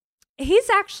him? He's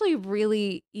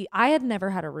actually I had never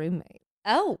had a roommate.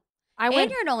 Oh, and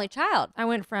you're an only child. I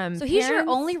went from So he's your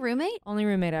only roommate? Only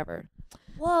roommate ever.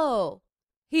 Whoa.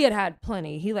 He had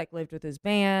plenty. He lived with his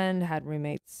band, had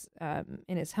roommates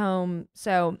in his home.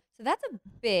 So that's a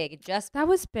big adjustment. That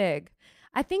was big.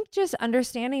 I think just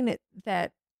understanding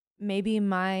that maybe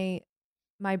my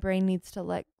brain needs to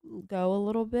let go a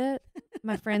little bit.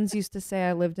 My friends used to say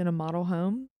I lived in a model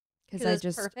home because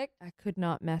I could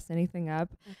not mess anything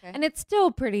up. Okay. And it's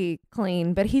still pretty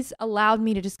clean, but he's allowed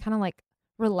me to just kind of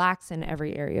relax in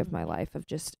every area of my life of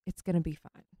just, it's going to be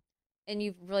fine. And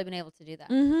you've really been able to do that.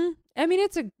 Mm-hmm. I mean,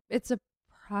 it's a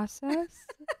process,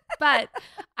 but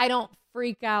I don't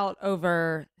freak out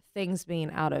over things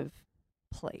being out of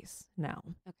place now.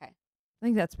 Okay. I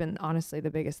think that's been honestly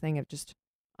the biggest thing of just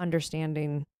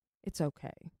understanding it's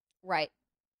okay. Right.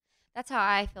 That's how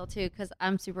I feel too, because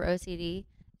I'm super OCD.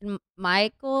 And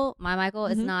my Michael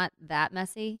is not that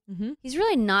messy. Mm-hmm. He's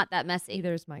really not that messy.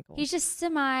 Either is Michael. He's just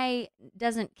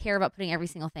doesn't care about putting every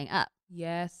single thing up.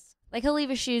 Yes. Like he'll leave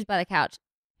his shoes by the couch.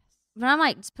 But I'm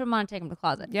like, just put them on and take them to the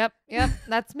closet. Yep.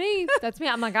 That's me. That's me.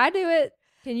 I'm like, I do it.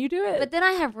 Can you do it? But then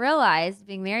I have realized,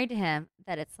 being married to him,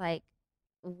 that it's like,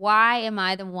 why am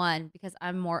I the one, because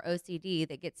I'm more OCD,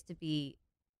 that gets to be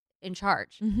in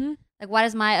charge? Mm-hmm. Like, why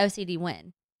does my OCD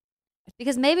win?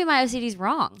 Because maybe my OCD is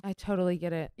wrong. I totally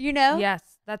get it. You know? Yes.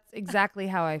 That's exactly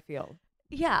how I feel.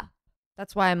 Yeah.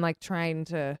 That's why I'm like trying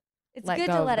to It's let good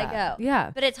go to of let it that. go.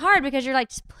 Yeah. But it's hard because you're like,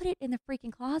 just put it in the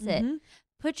freaking closet. Mm-hmm.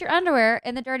 Put your underwear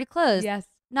in the dirty clothes. Yes.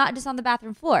 Not just on the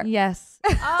bathroom floor. Yes.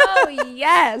 Oh,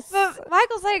 yes. But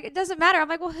Michael's like, it doesn't matter. I'm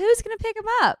like, well, who's going to pick him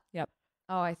up? Yep.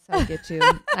 Oh, I so get you.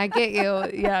 I get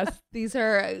you. Yes. These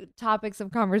are topics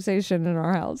of conversation in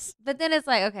our house. But then it's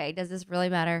like, okay, does this really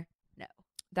matter? No.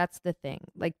 That's the thing.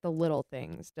 Like the little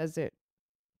things. Does it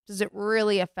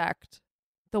really affect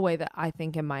the way that I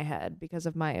think in my head because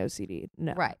of my OCD?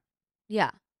 No. Right.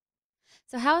 Yeah.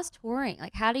 So how is touring?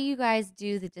 Like, how do you guys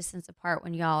do the distance apart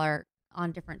when y'all are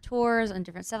on different tours and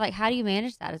different stuff? Like, how do you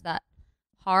manage that? Is that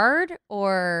hard,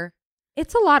 or?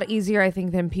 It's a lot easier, I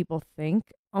think, than people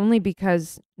think, only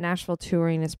because Nashville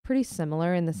touring is pretty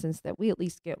similar in the sense that we at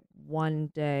least get one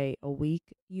day a week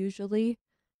usually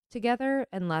together,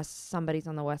 unless somebody's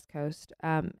on the West Coast.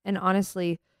 And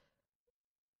honestly,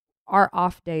 our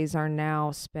off days are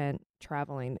now spent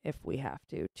traveling if we have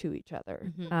to each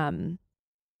other. Mm-hmm.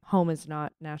 Home is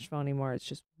not Nashville anymore. It's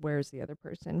just where's the other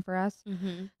person for us.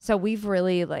 Mm-hmm. So we've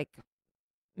really like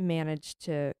managed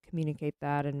to communicate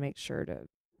that and make sure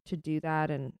to do that.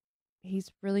 And he's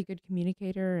a really good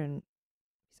communicator, and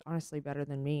he's honestly better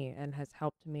than me and has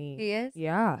helped me. He is?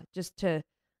 Yeah. Just to.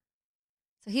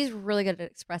 So he's really good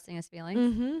at expressing his feelings.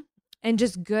 Mm-hmm. And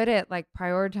just good at like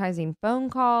prioritizing phone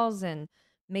calls and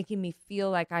making me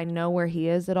feel like I know where he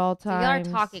is at all times. So y'all are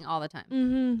talking all the time.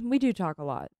 Mm-hmm. We do talk a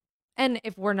lot. And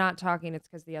if we're not talking, it's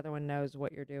because the other one knows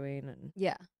what you're doing. And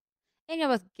Yeah. And you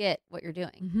both get what you're doing.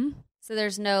 mm-hmm. So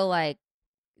there's no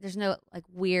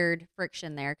weird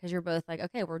friction there, because you're both like,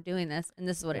 okay, we're doing this and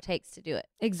this is what it takes to do it.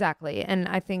 Exactly. And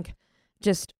I think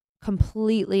just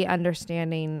completely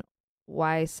understanding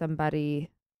why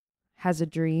somebody has a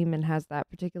dream and has that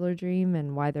particular dream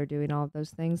and why they're doing all of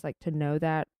those things, like to know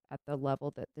that at the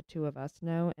level that the two of us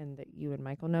know and that you and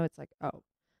Michael know, it's like, oh,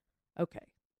 okay,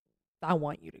 I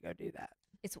want you to go do that.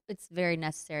 It's very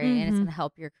necessary, and it's Mhm. going to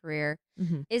help your career.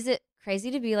 Mm-hmm. Is it crazy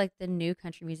to be like the new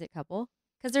country music couple?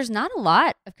 Because there's not a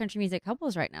lot of country music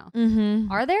couples right now.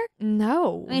 Mm-hmm. Are there?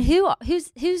 No. I mean,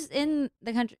 who's in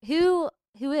the country? Who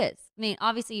is? I mean,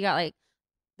 obviously you got like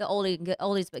the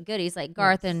oldies but goodies, like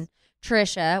Garth Yes. and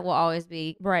Trisha will always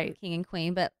be Right. king and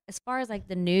queen. But as far as like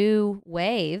the new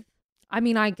wave, I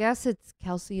mean, I guess it's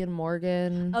Kelsey and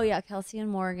Morgan, oh yeah, Kelsey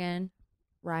and Morgan,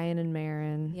 Ryan and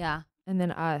Marin, yeah, and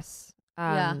then us.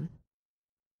 Yeah.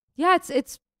 Yeah,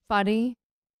 it's funny.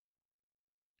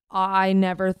 I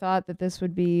never thought that this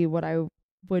would be what I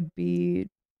would be.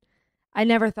 I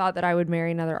never thought that I would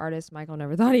marry another artist. Michael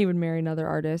never thought he would marry another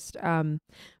artist.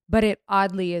 But it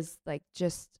oddly is like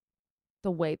just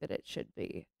the way that it should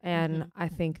be. And Mhm. I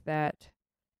think that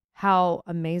how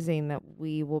amazing that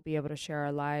we will be able to share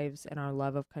our lives and our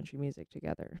love of country music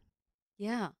together.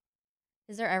 yeah.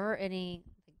 Is there ever any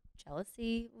like,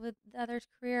 jealousy with the other's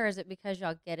career, or is it because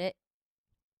y'all get it?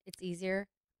 It's easier.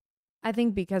 I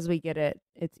think because we get it,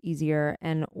 it's easier,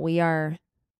 and we are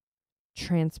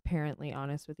transparently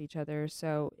honest with each other.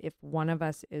 So if one of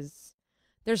us is,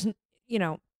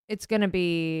 it's going to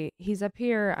be, he's up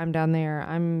here, I'm down there,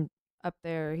 I'm up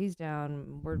there, he's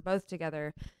down, we're both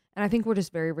together. And I think we're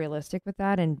just very realistic with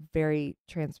that and very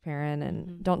transparent, and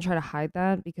Mhm. don't try to hide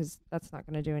that because that's not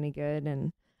going to do any good.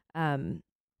 And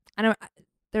I don't,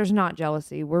 there's not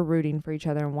jealousy. We're rooting for each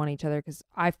other and want each other, because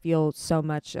I feel so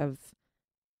much of,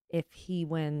 if he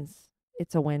wins,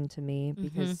 it's a win to me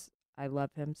because I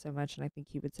love him so much, and I think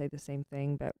he would say the same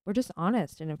thing. But we're just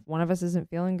honest, and if one of us isn't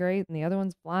feeling great and the other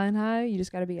one's flying high, you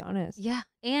just got to be honest. Yeah,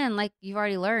 and like you've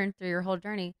already learned through your whole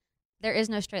journey, there is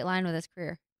no straight line with this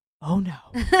career. Oh no.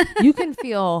 You can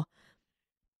feel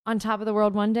on top of the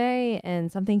world one day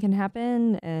and something can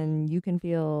happen and you can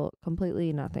feel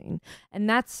completely nothing. And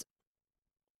that's,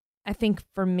 I think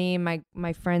for me,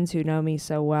 my friends who know me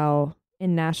so well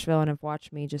in Nashville and have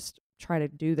watched me just try to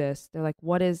do this, they're like,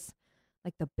 what is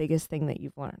like the biggest thing that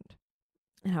you've learned?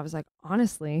 And I was like,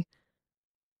 honestly,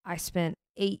 I spent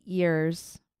 8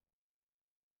 years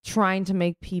trying to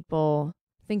make people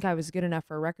think I was good enough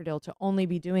for a record deal to only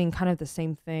be doing kind of the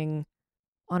same thing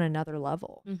on another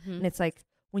level. And it's like,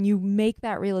 when you make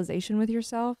that realization with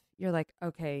yourself, you're like,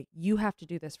 okay, you have to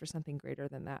do this for something greater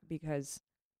than that, because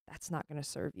that's not going to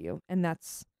serve you. And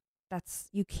that's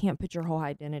you can't put your whole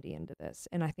identity into this.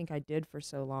 And I think I did for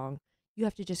so long. You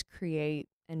have to just create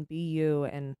and be you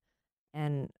and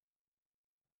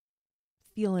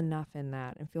feel enough in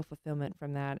that and feel fulfillment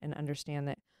from that, and understand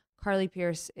that Carly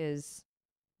Pearce is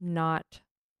not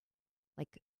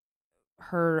like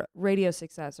her radio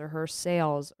success or her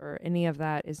sales or any of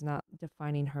that is not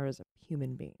defining her as a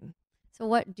human being. So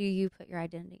what do you put your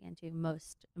identity into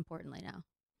most importantly now?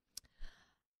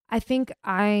 I think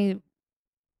I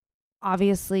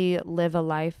obviously live a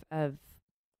life of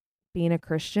being a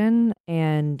Christian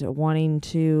and wanting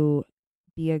to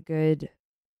be a good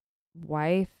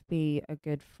wife, be a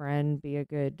good friend, be a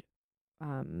good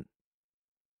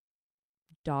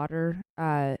daughter,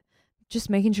 just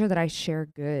making sure that I share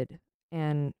good.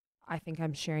 And I think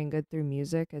I'm sharing good through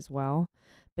music as well,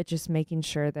 but just making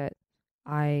sure that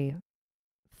I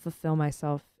fulfill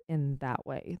myself in that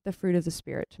way. The fruit of the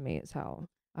Spirit to me is how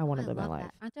I want to live my life.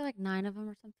 That. Aren't there like 9 of them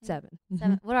or something? 7.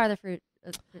 7. What are the fruit?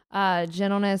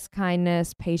 Gentleness,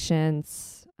 kindness,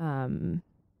 patience.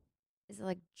 Is it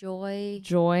like joy?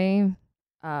 Joy.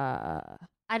 I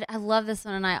love this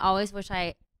one, and I always wish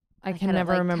I can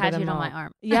never remember them all. On my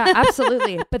arm. Yeah,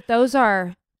 absolutely. But those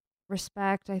are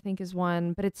respect, I think, is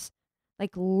one. But it's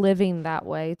like living that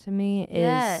way to me is,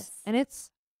 yes, and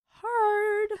it's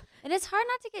hard. And it's hard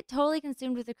not to get totally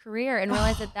consumed with a career and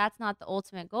realize that that's not the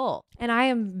ultimate goal. And I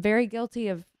am very guilty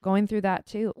of going through that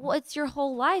too. Well, it's your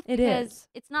whole life. It because is.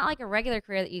 It's not like a regular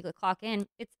career that you clock in.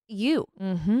 It's you.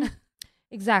 Mm-hmm.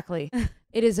 Exactly.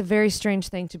 It is a very strange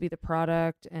thing to be the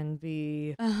product and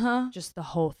be just the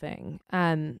whole thing.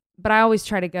 But I always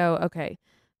try to go, okay,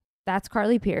 that's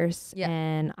Carly Pearce,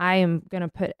 and I am going to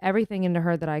put everything into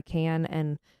her that I can,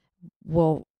 and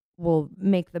will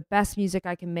make the best music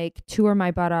I can make, tour my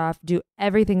butt off, do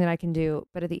everything that I can do.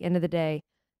 But at the end of the day,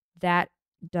 that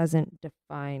doesn't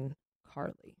define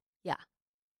Carly. Yeah.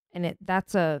 And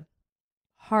that's a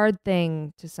hard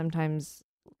thing to sometimes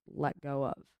let go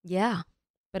of. Yeah.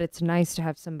 But it's nice to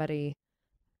have somebody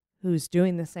who's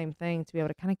doing the same thing to be able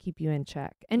to kind of keep you in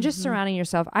check. And just surrounding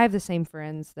yourself. I have the same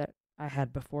friends that I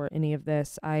had before any of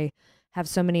this. I have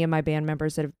so many of my band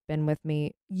members that have been with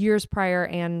me years prior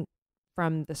and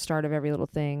from the start of Every Little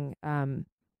Thing.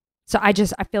 So I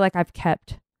feel like I've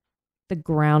kept the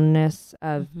groundness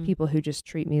of people who just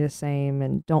treat me the same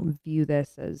and don't view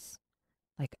this as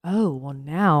like, oh, well,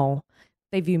 now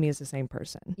they view me as the same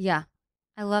person. Yeah.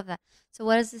 I love that. So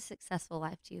what is a successful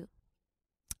life to you?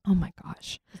 Oh my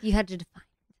gosh. If you had to define.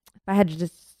 If I had to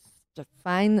just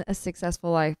define a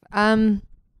successful life. I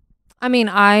mean,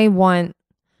 I want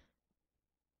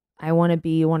to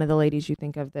be one of the ladies you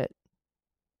think of that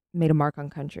made a mark on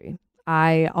country.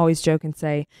 I always joke and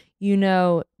say,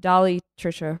 Dolly,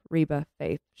 Trisha, Reba,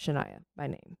 Faith, Shania by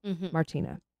name,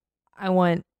 Martina.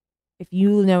 If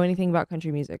you know anything about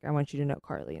country music, I want you to know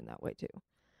Carly in that way too.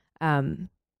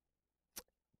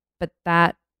 But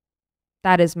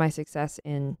that is my success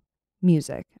in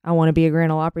music. I want to be a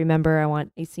Grand Ole Opry member. I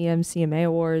want ACM, CMA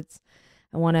awards.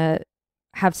 I want to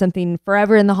have something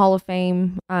forever in the Hall of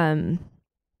Fame.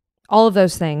 All of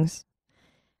those things.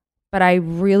 But I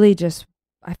really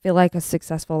I feel like a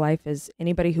successful life is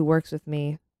anybody who works with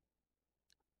me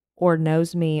or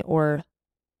knows me or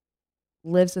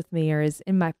lives with me or is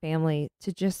in my family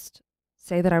to just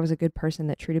say that I was a good person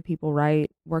that treated people right,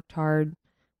 worked hard,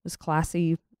 was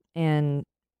classy, and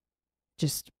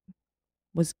just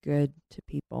was good to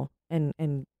people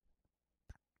and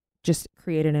just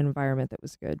created an environment that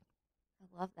was good.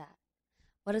 I love that.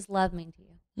 What does love mean to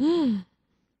you?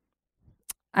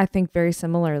 I think very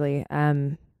similarly.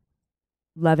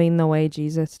 Loving the way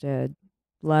Jesus did.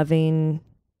 Loving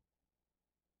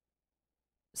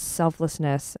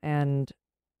selflessness and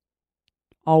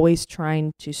always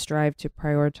trying to strive to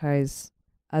prioritize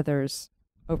others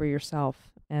over yourself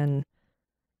and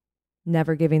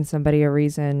never giving somebody a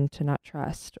reason to not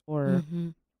trust or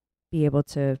be able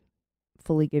to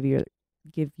fully give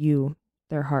you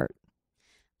their heart.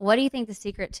 What do you think the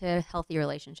secret to a healthy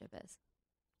relationship is?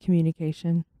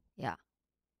 Communication. Yeah.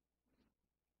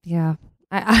 Yeah.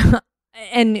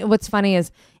 And what's funny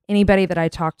is anybody that I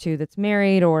talk to that's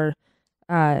married or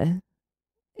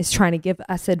is trying to give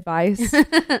us advice,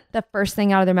 the first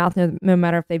thing out of their mouth, no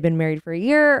matter if they've been married for a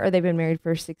year or they've been married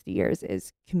for 60 years,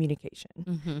 is communication.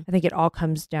 Mm-hmm. I think it all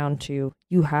comes down to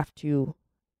you have to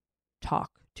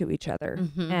talk to each other.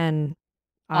 Mm-hmm. And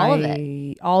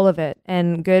All of it.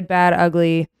 And good, bad,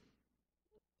 ugly.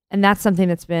 And that's something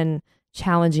that's been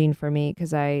challenging for me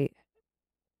because I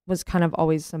was kind of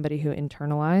always somebody who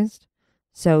internalized.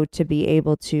 So to be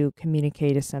able to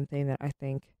communicate is something that I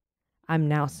think I'm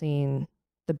now seeing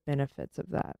the benefits of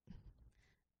that.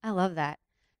 I love that.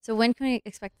 So when can we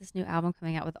expect this new album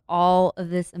coming out with all of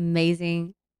this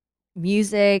amazing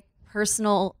music,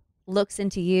 personal looks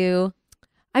into you?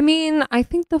 I mean, I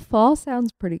think the fall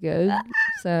sounds pretty good.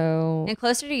 So And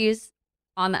Closer to You's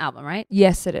on the album, right?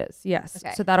 yes, it is. Yes.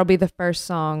 Okay. So that'll be the first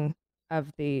song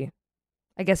of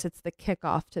I guess it's the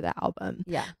kickoff to the album.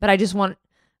 Yeah. But I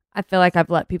feel like I've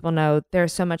let people know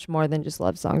there's so much more than just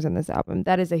love songs in this album.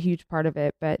 That is a huge part of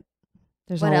it, but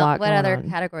there's a lot What going other on.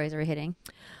 categories are we hitting?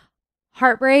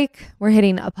 Heartbreak. We're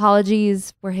hitting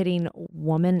apologies. We're hitting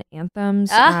woman anthems.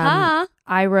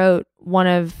 I wrote one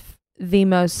of the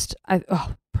most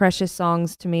precious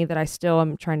songs to me that I still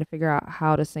am trying to figure out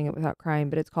how to sing it without crying,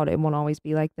 but it's called It Won't Always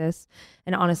Be Like This.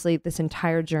 And honestly, this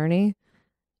entire journey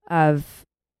of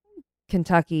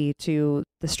Kentucky to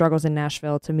the struggles in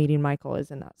Nashville to meeting Michael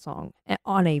is in that song. And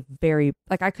on a very,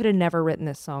 I could have never written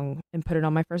this song and put it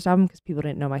on my first album because people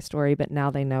didn't know my story, but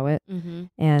now they know it. Mm-hmm.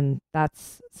 And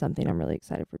that's something I'm really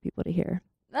excited for people to hear.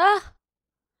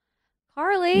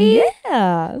 Carly.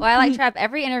 Yeah. Well, I like to wrap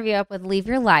every interview up with Leave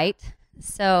Your Light.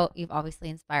 So you've obviously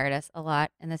inspired us a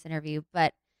lot in this interview,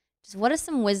 but just what is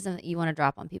some wisdom that you want to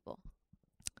drop on people?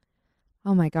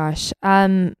 Oh my gosh.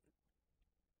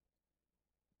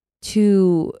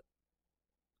 To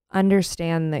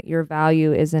understand that your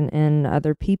value isn't in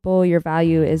other people, your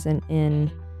value isn't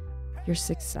in your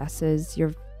successes,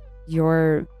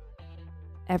 your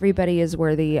everybody is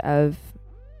worthy of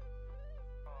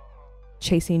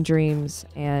chasing dreams,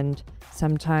 and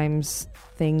sometimes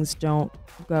things don't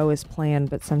go as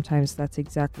planned, but sometimes that's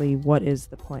exactly what is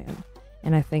the plan.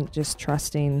 And I think just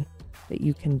trusting that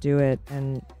you can do it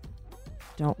and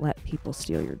don't let people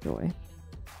steal your joy.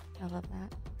 I love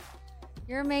that.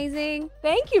 You're amazing.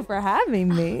 Thank you for having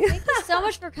me. Thank you so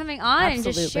much for coming on and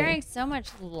Absolutely. just sharing so much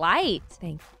light.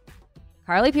 Thank you.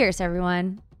 Carly Pearce,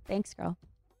 everyone. Thanks, girl.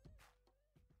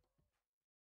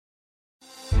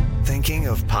 Thinking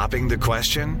of popping the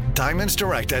question? Diamonds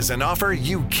Direct has an offer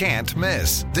you can't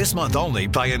miss. This month only,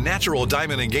 buy a natural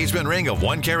diamond engagement ring of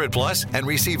 1 carat plus and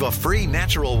receive a free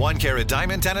natural 1 carat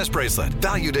diamond tennis bracelet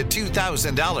valued at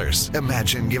 $2,000.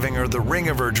 Imagine giving her the ring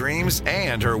of her dreams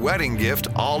and her wedding gift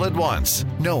all at once.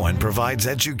 No one provides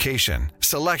education,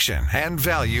 selection, and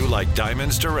value like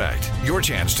Diamonds Direct. Your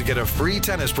chance to get a free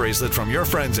tennis bracelet from your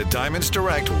friends at Diamonds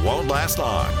Direct won't last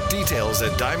long. Details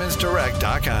at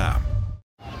diamondsdirect.com.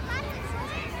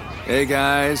 Hey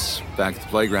guys, back at the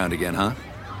playground again, huh?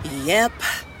 Yep.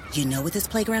 You know what this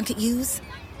playground could use?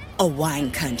 A wine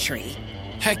country.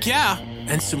 Heck yeah,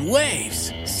 and some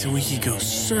waves so we could go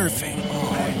surfing.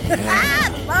 Oh, yeah.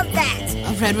 Love that.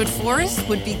 A redwood forest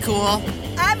would be cool.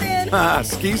 I'm in.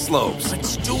 Ski slopes.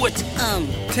 Let's do it.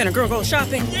 Can a girl go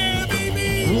shopping? Yeah,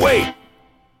 baby. Wait!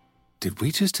 Did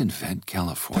we just invent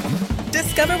California?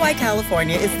 Discover why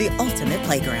California is the ultimate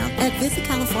playground at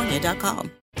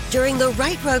visitcalifornia.com. During the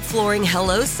Right Rug Flooring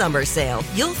Hello Summer Sale,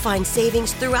 you'll find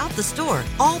savings throughout the store,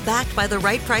 all backed by the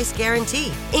right price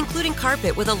guarantee, including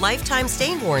carpet with a lifetime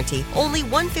stain warranty, only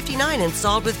 $159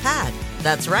 installed with pad.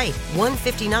 That's right,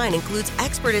 $159 includes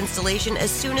expert installation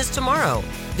as soon as tomorrow.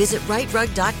 Visit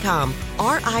rightrug.com,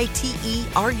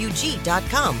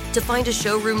 RITERUG.com to find a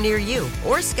showroom near you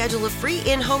or schedule a free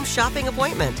in-home shopping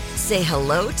appointment. Say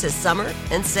hello to summer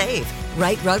and save.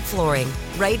 Right Rug Flooring,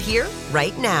 right here,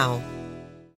 right now.